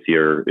 Like this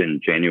year in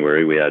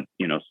January, we had,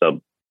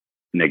 sub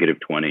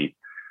 -20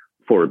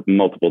 for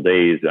multiple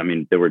days. I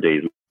mean, there were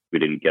days we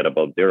didn't get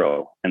above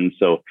zero. And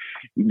so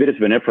Vitis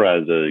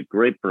vinifera as a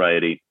grape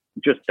variety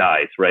just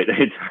dies, right?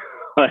 It's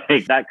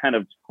like that kind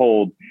of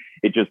cold.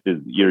 It just is,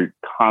 you're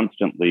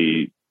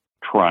constantly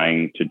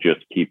trying to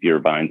just keep your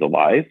vines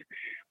alive,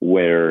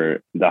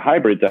 where the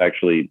hybrids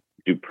actually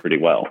do pretty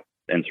well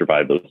and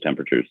survive those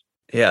temperatures.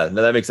 Yeah,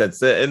 no, that makes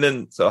sense. And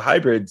then, so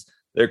hybrids,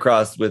 they're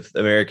crossed with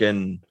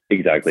American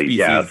Exactly. species.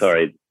 Yeah,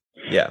 sorry.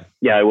 Yeah.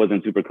 Yeah, I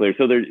wasn't super clear.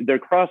 So they're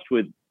crossed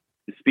with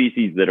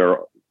species that are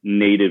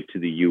native to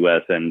the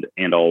US and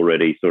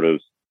already sort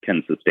of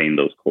can sustain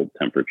those cold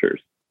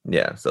temperatures.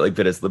 Yeah. So like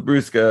Vitis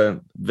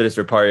labrusca,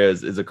 Vitis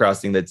riparia is a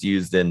crossing that's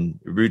used in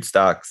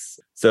rootstocks.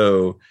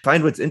 So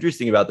find what's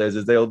interesting about those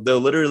is they'll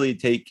literally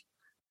take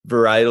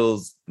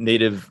varietals,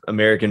 Native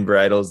American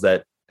varietals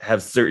that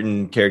have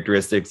certain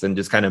characteristics and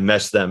just kind of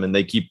mesh them, and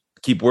they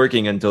keep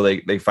working until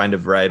they find a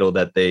varietal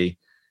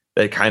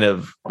that kind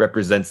of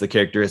represents the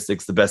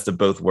characteristics, the best of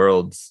both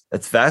worlds.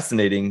 That's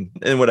fascinating.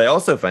 And what I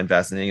also find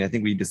fascinating, I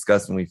think we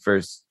discussed when we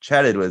first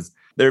chatted, was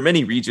there are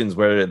many regions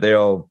where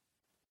they'll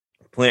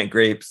plant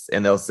grapes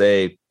and they'll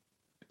say,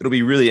 it'll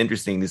be really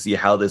interesting to see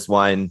how this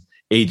wine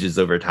ages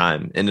over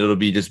time. And it'll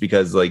be just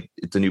because like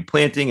it's a new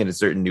planting in a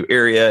certain new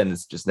area and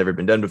it's just never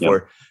been done before.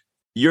 Yep.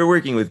 You're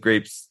working with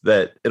grapes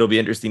that it'll be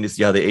interesting to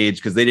see how they age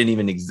because they didn't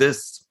even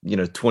exist,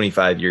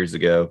 25 years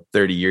ago,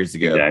 30 years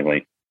ago.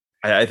 Exactly.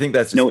 I think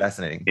that's just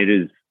fascinating. It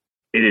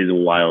is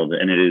wild.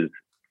 And it is,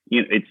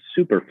 it's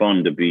super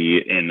fun to be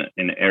in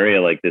an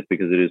area like this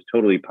because it is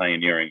totally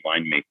pioneering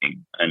winemaking.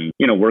 And,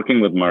 working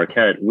with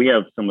Marquette, we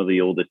have some of the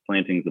oldest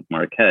plantings of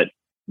Marquette,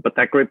 but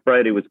that grape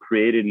variety was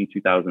created in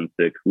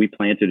 2006. We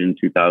planted in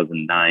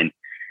 2009.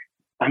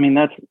 I mean,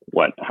 that's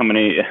how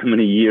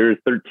many years,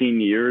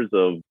 13 years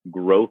of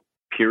growth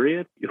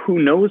period? Who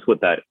knows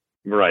what that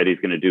variety is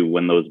going to do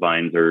when those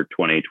vines are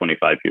 20,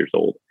 25 years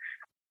old.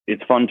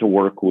 It's fun to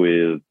work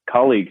with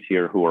colleagues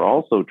here who are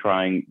also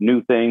trying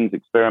new things,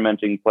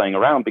 experimenting, playing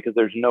around, because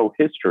there's no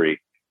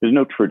history. There's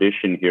no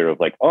tradition here of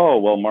like, oh,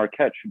 well,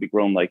 Marquette should be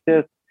grown like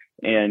this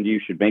and you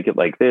should make it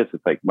like this.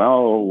 It's like,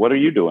 well, what are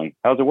you doing?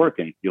 How's it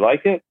working? You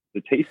like it?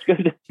 Does it taste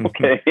good?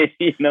 Okay,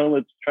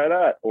 let's try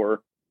that.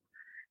 Or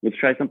let's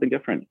try something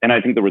different. And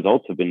I think the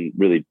results have been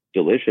really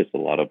delicious, a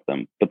lot of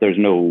them, but there's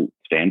no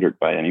standard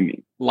by any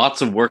means.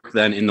 Lots of work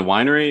then in the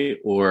winery,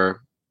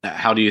 or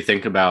how do you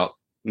think about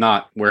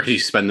not where do you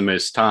spend the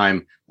most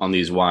time on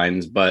these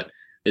wines, but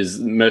is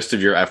most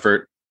of your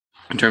effort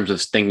in terms of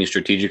thinking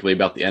strategically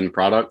about the end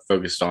product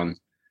focused on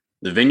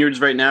the vineyards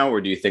right now, or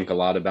do you think a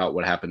lot about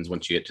what happens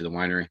once you get to the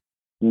winery?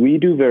 We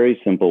do very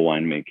simple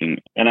winemaking,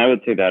 and I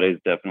would say that is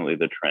definitely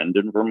the trend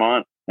in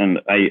Vermont. And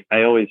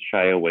I always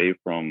shy away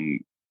from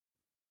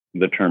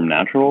the term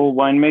natural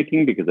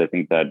winemaking because I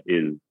think that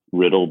is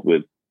riddled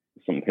with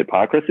some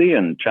hypocrisy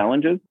and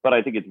challenges, but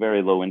I think it's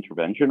very low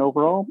intervention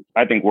overall.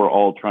 I think we're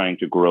all trying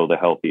to grow the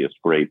healthiest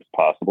grapes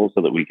possible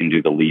so that we can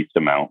do the least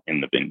amount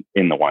in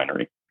the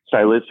winery.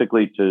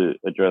 Stylistically, to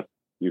address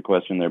your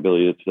question there,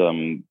 Billy,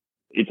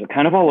 it's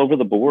kind of all over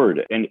the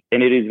board, and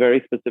it is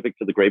very specific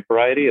to the grape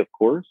variety, of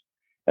course,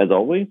 as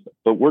always.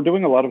 But we're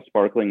doing a lot of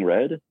sparkling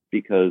red,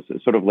 because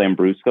sort of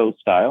Lambrusco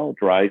style,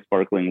 dry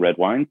sparkling red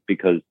wines,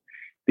 because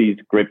these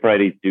grape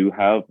varieties do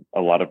have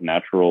a lot of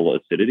natural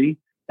acidity.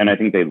 And I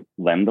think they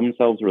lend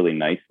themselves really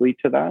nicely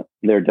to that.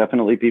 There are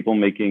definitely people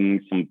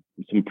making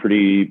some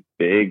pretty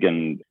big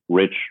and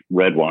rich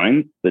red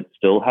wines that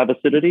still have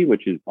acidity,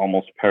 which is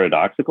almost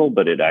paradoxical,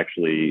 but it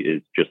actually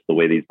is just the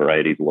way these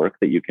varieties work,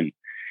 that you can,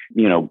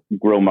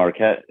 grow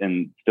Marquette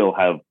and still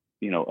have,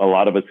 a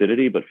lot of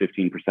acidity, but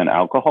 15%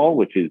 alcohol,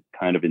 which is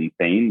kind of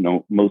insane.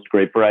 Most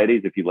grape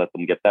varieties, if you let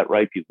them get that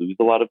ripe, you lose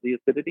a lot of the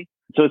acidity.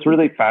 So it's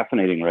really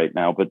fascinating right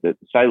now, but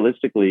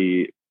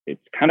stylistically,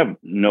 it's kind of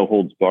no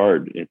holds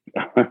barred.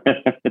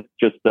 It's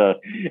just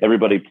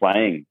everybody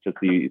playing to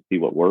see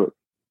what works.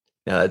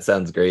 Yeah, that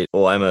sounds great.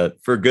 Well,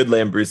 for good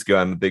Lambrusco,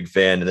 I'm a big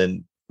fan. And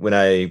then when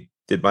I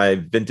did my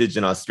vintage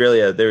in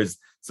Australia, there's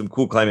some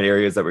cool climate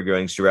areas that were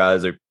growing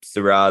Shiraz or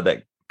Syrah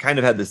that kind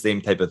of had the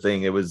same type of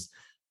thing. It was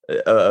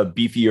a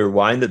beefier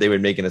wine that they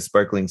would make in a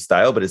sparkling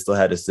style, but it still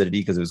had acidity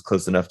because it was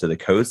close enough to the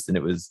coast. And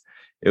it was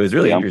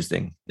really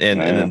interesting. And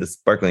then the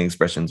sparkling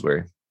expressions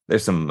they're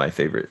some of my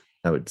favorite,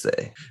 I would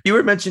say. You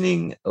were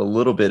mentioning a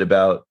little bit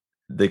about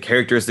the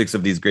characteristics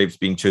of these grapes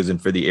being chosen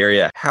for the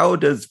area. How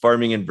does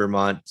farming in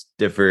Vermont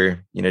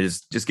differ?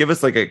 Just give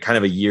us like a kind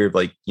of a year of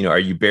like, are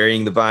you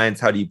burying the vines?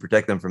 How do you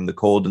protect them from the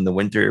cold in the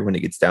winter when it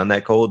gets down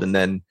that cold? And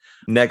then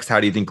next, how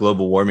do you think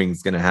global warming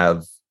is going to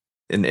have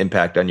an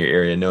impact on your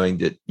area, knowing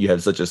that you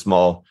have such a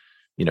small,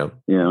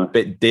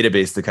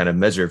 database to kind of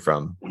measure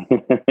from?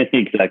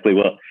 Exactly.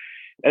 Well,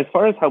 as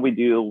far as how we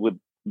deal with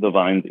the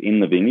vines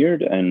in the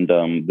vineyard and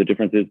the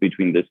differences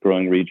between this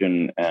growing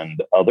region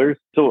and others.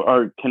 So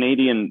our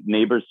Canadian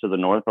neighbors to the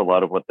north, a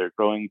lot of what they're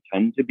growing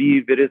tend to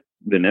be Vitis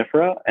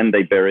vinifera, and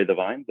they bury the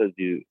vines, as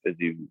you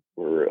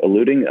were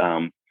alluding.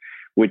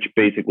 which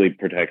basically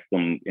protects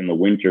them in the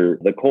winter.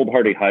 The cold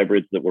hardy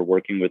hybrids that we're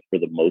working with for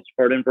the most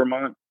part in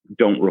Vermont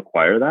don't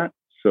require that.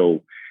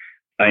 So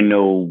I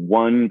know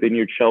one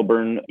vineyard,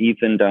 Shelburne,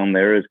 Ethan down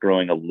there is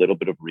growing a little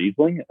bit of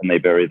Riesling, and they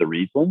bury the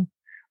Riesling.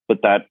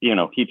 But that,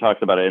 he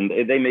talks about it,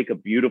 and they make a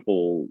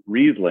beautiful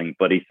Riesling.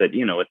 But he said,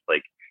 it's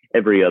like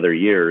every other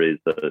year is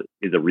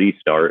a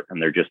restart,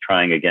 and they're just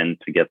trying again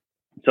to get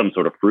some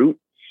sort of fruit.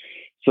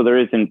 So there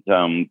isn't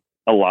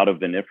a lot of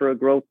vinifera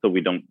growth, so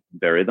we don't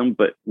bury them.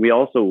 But we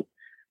also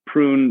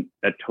prune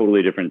at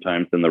totally different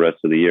times than the rest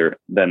of the year,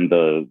 than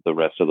the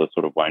rest of the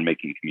sort of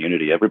winemaking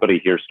community.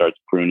 Everybody here starts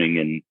pruning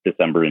in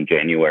December and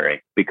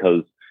January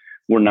because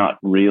we're not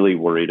really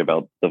worried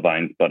about the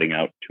vines budding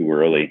out too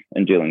early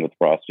and dealing with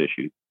frost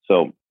issues.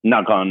 So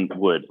knock on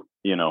wood,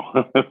 let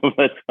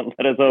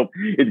us hope.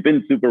 It's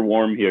been super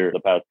warm here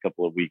the past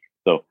couple of weeks.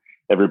 So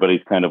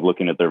everybody's kind of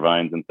looking at their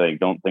vines and saying,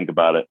 don't think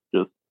about it.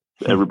 Just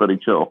everybody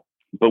chill.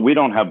 But we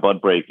don't have bud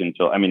break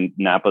until,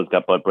 Napa's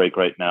got bud break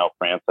right now.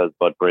 France has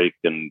bud break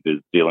and is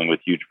dealing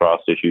with huge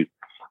frost issues.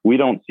 We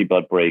don't see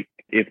bud break.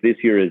 If this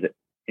year is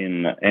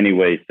in any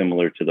way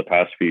similar to the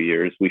past few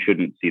years, we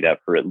shouldn't see that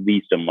for at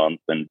least a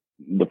month. And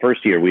the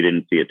first year, we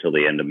didn't see it till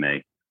the end of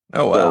May.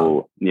 Oh, wow.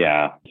 So,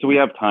 yeah. So we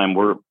have time.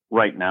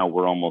 Right now,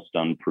 we're almost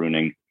done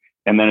pruning.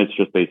 And then it's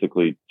just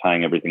basically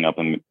tying everything up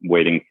and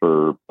waiting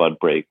for bud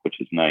break, which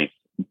is nice.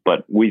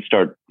 But we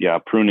start,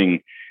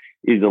 pruning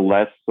is a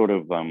less sort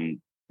of,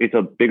 it's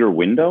a bigger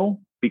window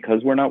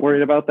because we're not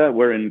worried about that.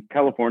 Where in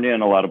California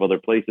and a lot of other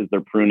places,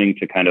 they're pruning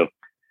to kind of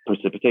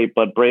precipitate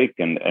bud break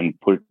and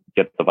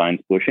get the vines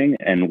pushing.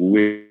 And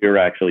we're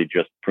actually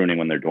just pruning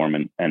when they're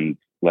dormant and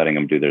letting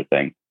them do their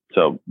thing.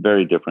 So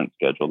very different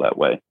schedule that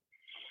way.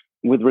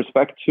 With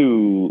respect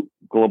to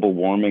global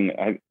warming,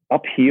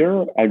 up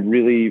here, I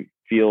really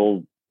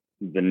feel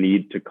the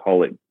need to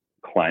call it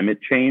climate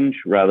change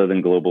rather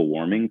than global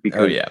warming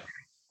because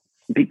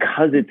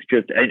it's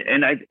just,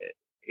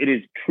 it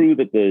is true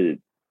that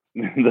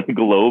the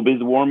globe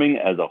is warming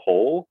as a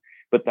whole,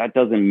 but that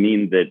doesn't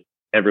mean that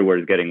everywhere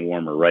is getting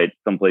warmer, right?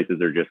 Some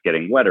places are just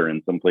getting wetter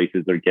and some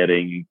places are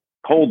getting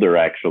colder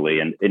actually.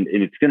 And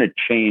it's going to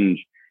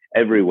change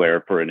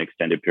everywhere for an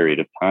extended period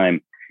of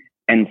time.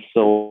 And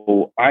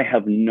so I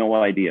have no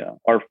idea.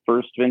 Our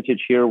first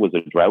vintage here was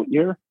a drought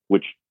year,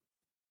 which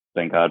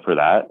thank God for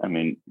that.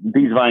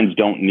 These vines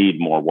don't need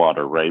more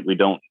water, right? We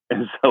don't.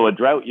 And so a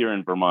drought year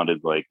in Vermont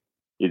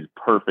is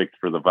perfect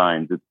for the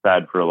vines. It's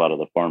bad for a lot of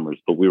the farmers,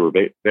 but we were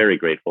very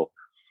grateful.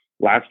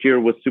 Last year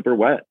was super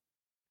wet.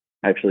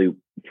 Actually,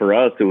 for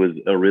us, it was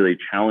a really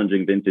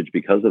challenging vintage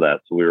because of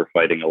that. So we were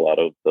fighting a lot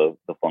of the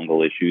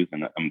fungal issues,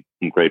 and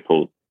I'm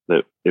grateful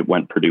that it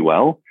went pretty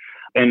well.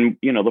 And,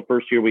 the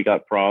first year we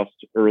got frost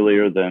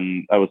earlier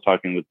than I was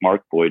talking with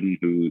Mark Boyden,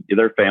 who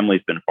their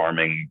family's been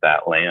farming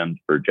that land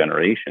for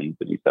generations.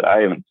 And he said,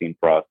 I haven't seen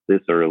frost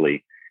this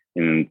early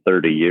in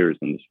 30 years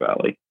in this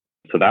valley.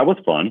 So that was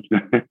fun.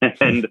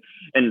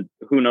 and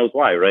who knows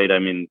why, right?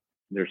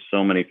 There's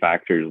so many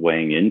factors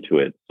weighing into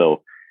it.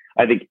 So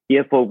I think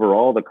if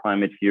overall the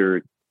climate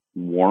here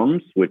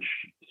warms, which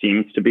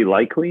seems to be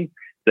likely,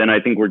 then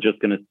I think we're just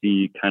going to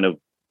see kind of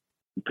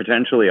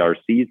potentially our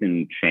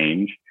season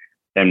change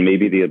and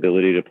maybe the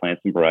ability to plant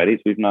some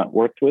varieties we've not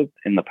worked with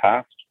in the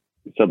past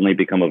suddenly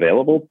become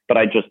available. But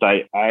I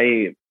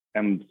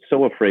am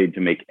so afraid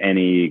to make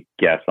any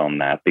guess on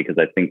that because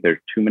I think there's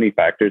too many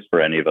factors for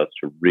any of us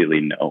to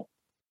really know.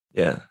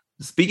 Yeah.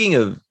 Speaking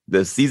of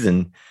the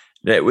season,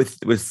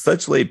 with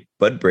such late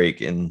bud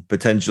break and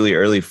potentially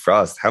early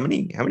frost, how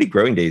many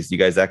growing days do you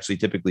guys actually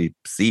typically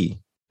see?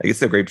 I guess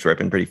the grapes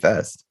ripen pretty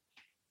fast.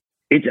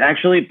 It's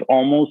actually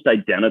almost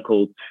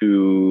identical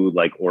to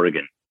like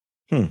Oregon.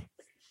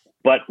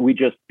 But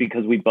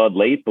because we bud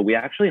late, but we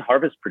actually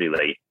harvest pretty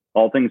late.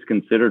 All things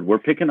considered, we're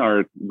picking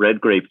our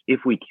red grapes, if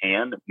we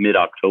can,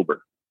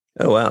 mid-October.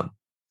 Oh, wow.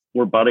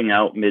 We're budding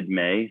out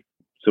mid-May.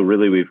 So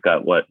really we've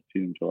got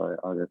June, July,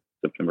 August,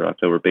 September,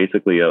 October,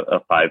 basically a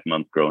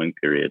 5-month growing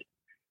period,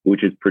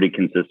 which is pretty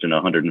consistent,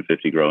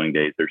 150 growing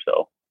days or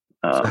so.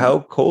 So how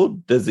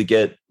cold does it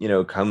get,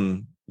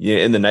 come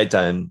in the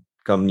nighttime,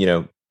 come,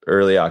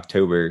 early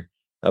October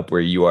up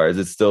where you are? Is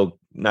it still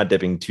not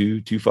dipping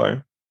too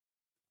far?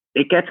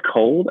 It gets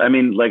cold.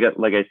 Like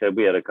I said,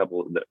 we had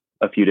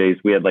a few days.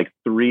 We had like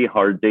 3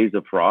 hard days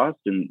of frost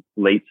in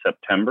late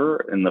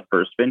September in the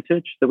first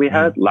vintage that we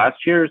had.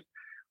 Last year's,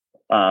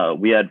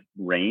 we had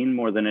rain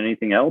more than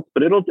anything else,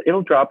 but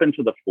it'll drop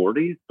into the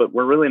 40s. But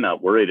we're really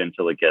not worried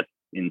until it gets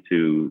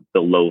into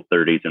the low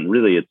 30s, and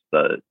really it's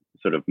the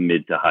sort of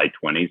mid to high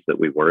 20s that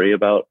we worry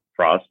about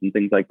frost and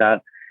things like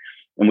that.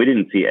 And we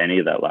didn't see any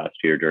of that last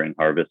year during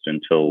harvest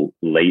until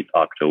late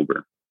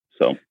October.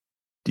 So,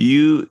 do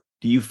you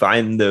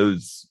find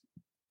those,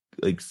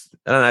 like,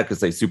 I'm not gonna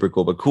say super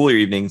cool, but cooler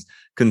evenings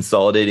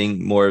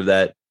consolidating more of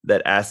that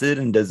acid?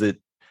 And is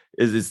it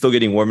still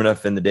getting warm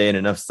enough in the day and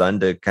enough sun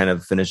to kind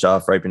of finish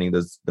off ripening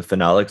the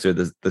phenolics or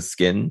the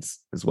skins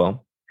as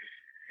well?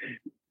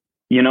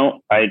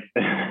 I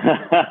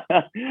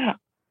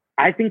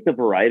I think the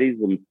varieties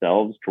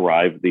themselves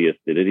drive the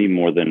acidity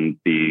more than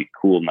the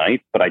cool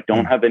nights, but I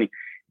don't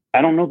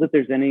know that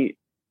there's any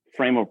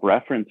frame of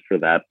reference for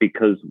that,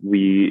 because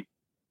these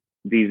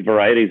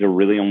varieties are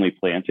really only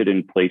planted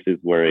in places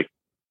where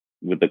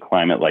with a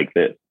climate like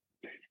this.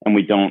 And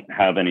we don't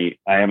have any,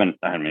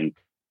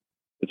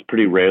 it's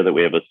pretty rare that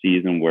we have a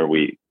season where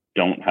we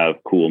don't have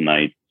cool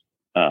nights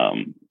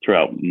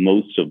throughout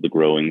most of the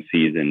growing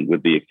season,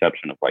 with the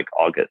exception of like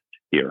August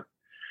here.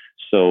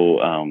 So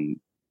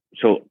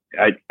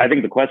I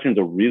think the question is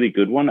a really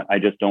good one. I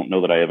just don't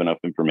know that I have enough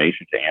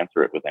information to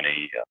answer it with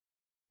any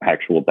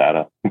actual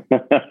data.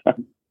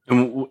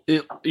 And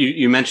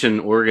you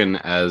mentioned Oregon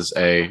as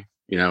a,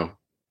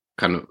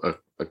 kind of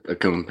a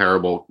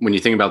comparable. When you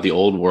think about the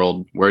old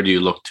world, where do you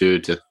look to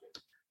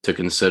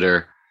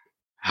consider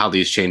how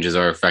these changes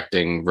are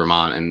affecting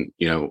Vermont, and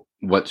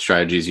what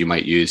strategies you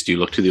might use? Do you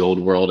look to the old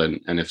world,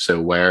 and if so,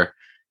 where?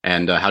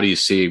 And how do you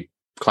see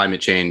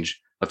climate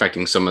change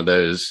affecting some of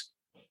those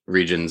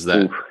regions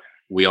that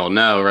we all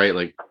know, right?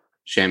 Like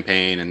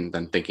Champaign, and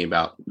then thinking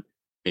about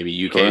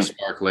maybe UK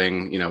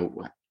sparkling,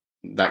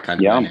 that kind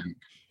of dynamic.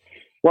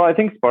 Well, I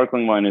think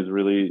sparkling wine is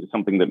really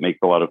something that makes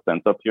a lot of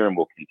sense up here and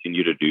will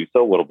continue to do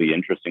so. What'll be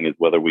interesting is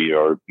whether we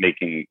are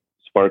making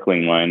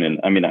sparkling wine. And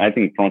I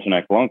think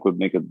Frontenac Blanc would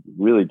make a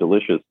really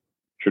delicious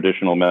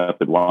traditional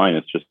method wine.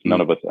 It's just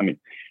none of us have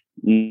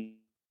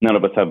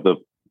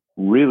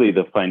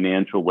the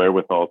financial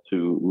wherewithal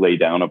to lay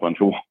down a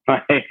bunch of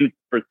wine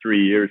for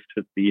 3 years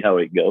to see how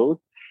it goes.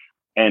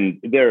 And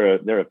there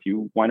are a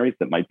few wineries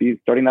that might be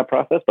starting that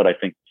process, but I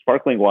think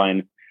sparkling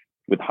wine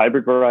with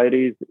hybrid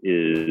varieties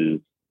is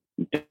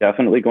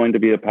definitely going to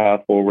be a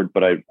path forward.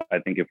 But I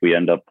think if we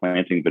end up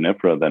planting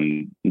vinifera,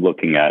 then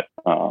looking at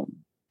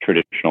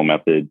traditional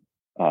methods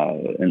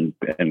and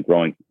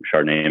growing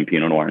Chardonnay and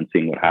Pinot Noir and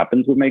seeing what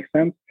happens would make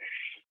sense.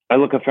 I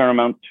look a fair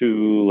amount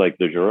to like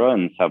the Jura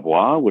and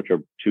Savoie, which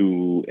are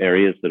two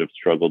areas that have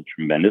struggled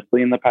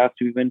tremendously in the past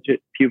few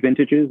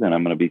vintages, and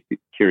I'm going to be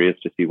curious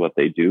to see what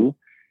they do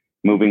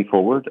moving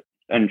forward.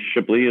 And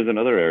Chablis is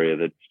another area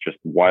that's just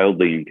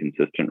wildly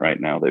inconsistent right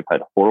now. They've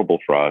had horrible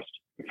frost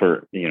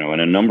for, in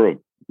a number of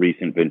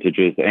recent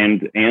vintages,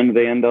 and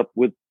they end up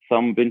with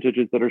some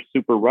vintages that are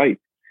super ripe.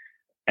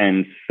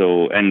 And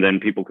then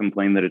people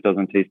complain that it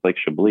doesn't taste like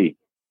Chablis.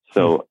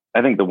 So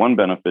I think the one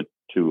benefit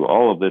to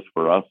all of this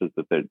for us is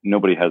that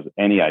nobody has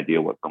any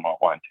idea what Vermont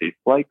wine tastes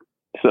like.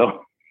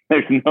 So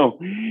there's no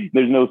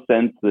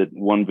sense that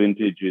one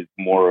vintage is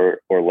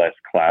more or less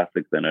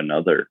classic than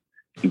another.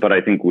 But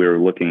I think we're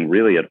looking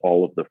really at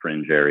all of the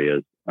fringe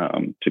areas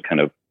to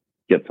kind of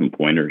get some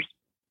pointers.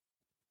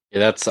 Yeah,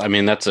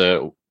 that's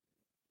a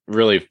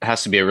really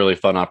has to be a really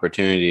fun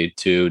opportunity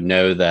to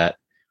know that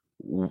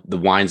the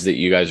wines that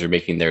you guys are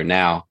making there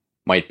now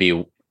might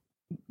be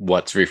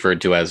what's referred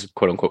to as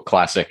quote unquote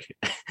classic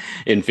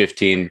in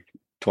 15,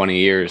 20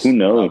 years. Who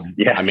knows?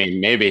 Yeah.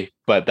 Maybe,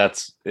 but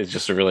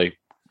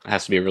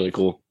has to be a really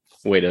cool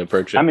way to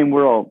approach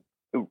it.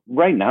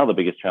 Right now, the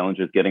biggest challenge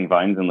is getting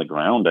vines in the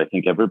ground. I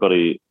think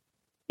everybody,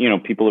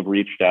 people have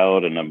reached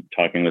out, and I'm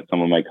talking with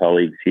some of my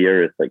colleagues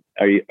here. It's like,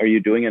 are you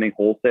doing any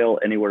wholesale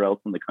anywhere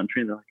else in the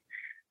country? And they're like,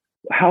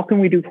 how can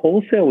we do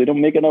wholesale? We don't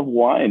make enough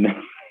wine.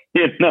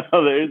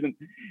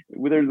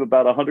 There's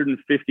about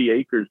 150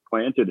 acres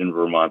planted in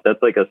Vermont.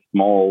 That's like a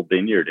small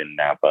vineyard in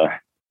Napa.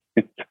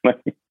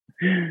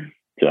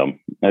 So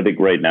I think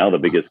right now the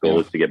biggest goal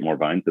is to get more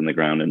vines in the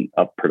ground and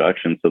up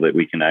production so that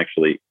we can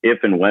actually, if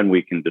and when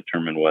we can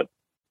determine what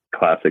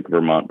classic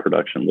Vermont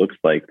production looks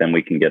like, then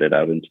we can get it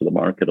out into the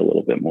market a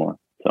little bit more.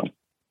 So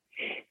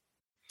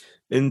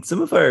in some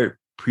of our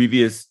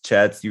previous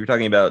chats, you were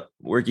talking about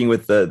working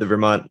with the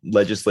Vermont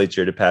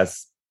legislature to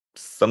pass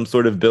some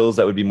sort of bills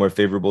that would be more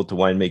favorable to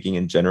winemaking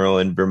in general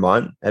in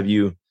Vermont. Have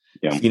you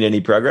seen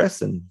any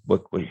progress, and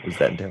what does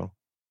that entail?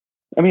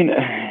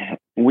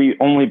 We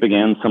only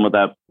began some of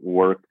that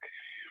work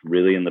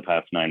really in the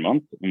past 9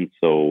 months. And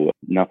so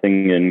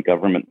nothing in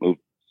government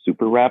moved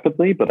super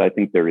rapidly, but I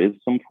think there is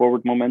some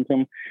forward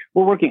momentum.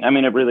 We're working,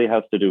 it really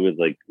has to do with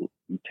like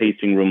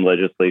tasting room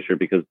legislature,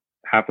 because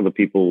half of the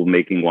people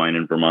making wine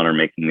in Vermont are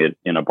making it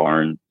in a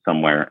barn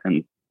somewhere.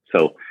 And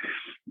so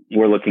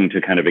we're looking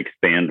to kind of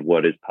expand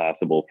what is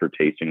possible for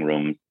tasting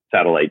rooms,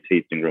 satellite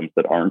tasting rooms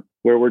that aren't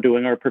where we're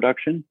doing our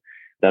production.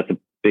 That's a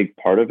big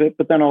part of it,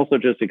 but then also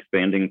just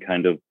expanding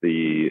kind of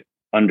the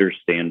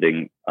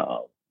understanding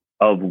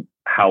of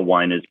how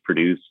wine is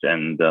produced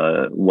and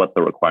what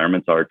the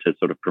requirements are to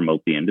sort of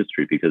promote the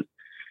industry, because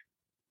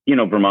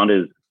Vermont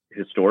is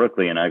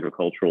historically an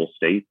agricultural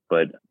state,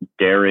 but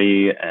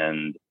dairy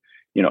and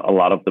a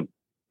lot of the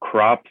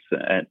crops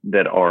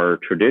that are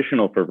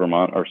traditional for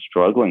Vermont are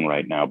struggling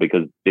right now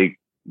because big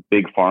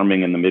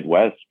farming in the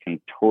Midwest can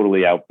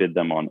totally outbid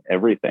them on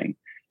everything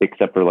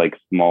except for like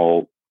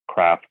small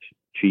craft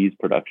cheese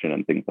production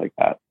and things like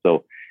that.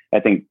 So I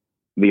think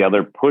the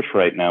other push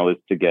right now is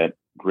to get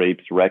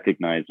grapes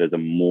recognized as a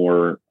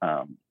more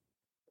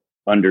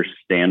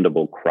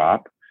understandable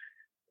crop,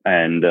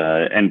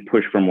 and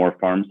push for more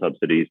farm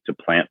subsidies to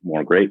plant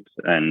more grapes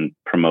and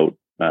promote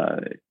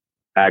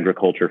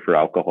agriculture for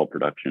alcohol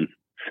production.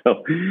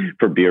 So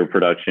for beer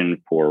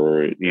production,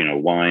 for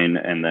wine,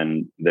 and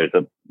then there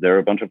are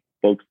a bunch of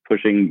folks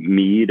pushing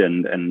mead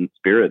and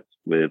spirits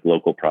with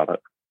local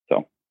products.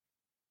 So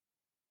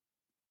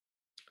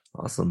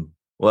awesome.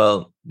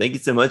 Well, thank you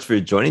so much for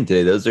joining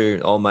today. Those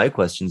are all my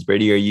questions.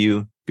 Brady, are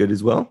you good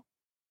as well?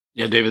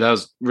 Yeah, David, that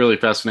was really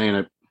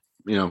fascinating.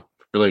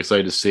 Really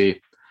excited to see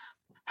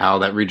how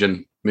that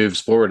region moves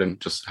forward and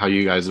just how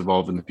you guys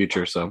evolve in the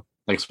future. So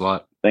thanks a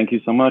lot. Thank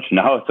you so much.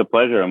 No, it's a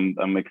pleasure.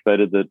 I'm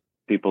excited that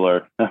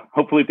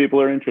hopefully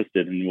people are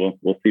interested, and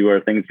we'll see where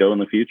things go in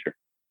the future.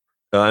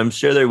 I'm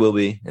sure there will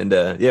be. And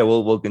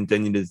we'll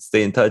continue to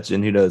stay in touch,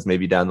 and who knows,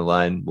 maybe down the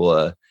line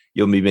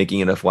you'll be making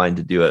enough wine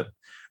to do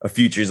a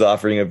futures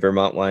offering of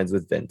Vermont wines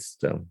with Vince.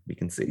 So we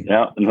can see.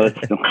 Yeah.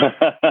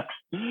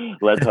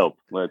 Let's hope.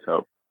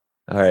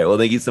 All right. Well,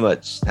 thank you so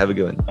much. Have a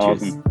good one.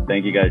 Awesome. Cheers.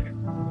 Thank you, guys.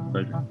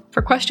 Pleasure.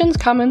 For questions,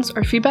 comments,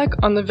 or feedback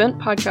on the Vent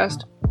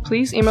podcast,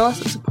 please email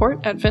us at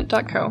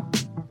support@vent.co.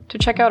 To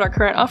check out our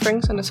current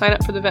offerings and to sign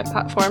up for the Vent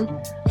platform,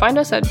 find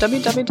us at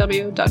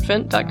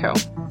www.vent.co.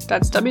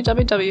 That's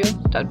www.vint.co.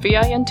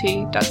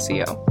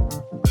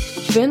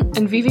 Vent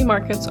and VV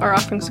Markets are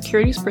offering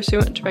securities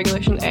pursuant to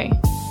Regulation A.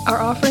 Our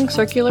offering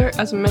circular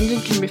as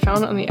amended can be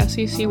found on the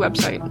SEC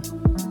website.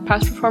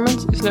 Past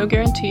performance is no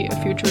guarantee of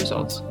future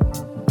results.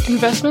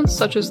 Investments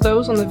such as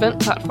those on the Vent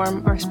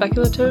platform are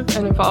speculative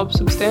and involve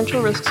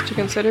substantial risks to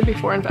consider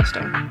before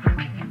investing.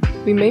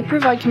 We may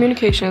provide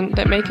communication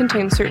that may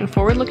contain certain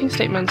forward-looking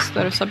statements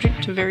that are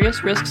subject to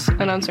various risks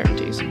and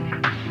uncertainties.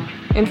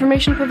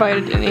 Information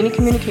provided in any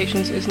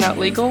communications is not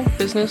legal,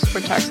 business, or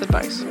tax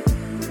advice.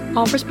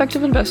 All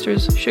prospective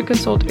investors should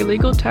consult a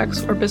legal,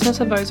 tax, or business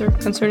advisor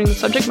concerning the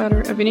subject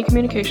matter of any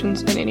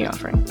communications and any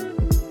offering.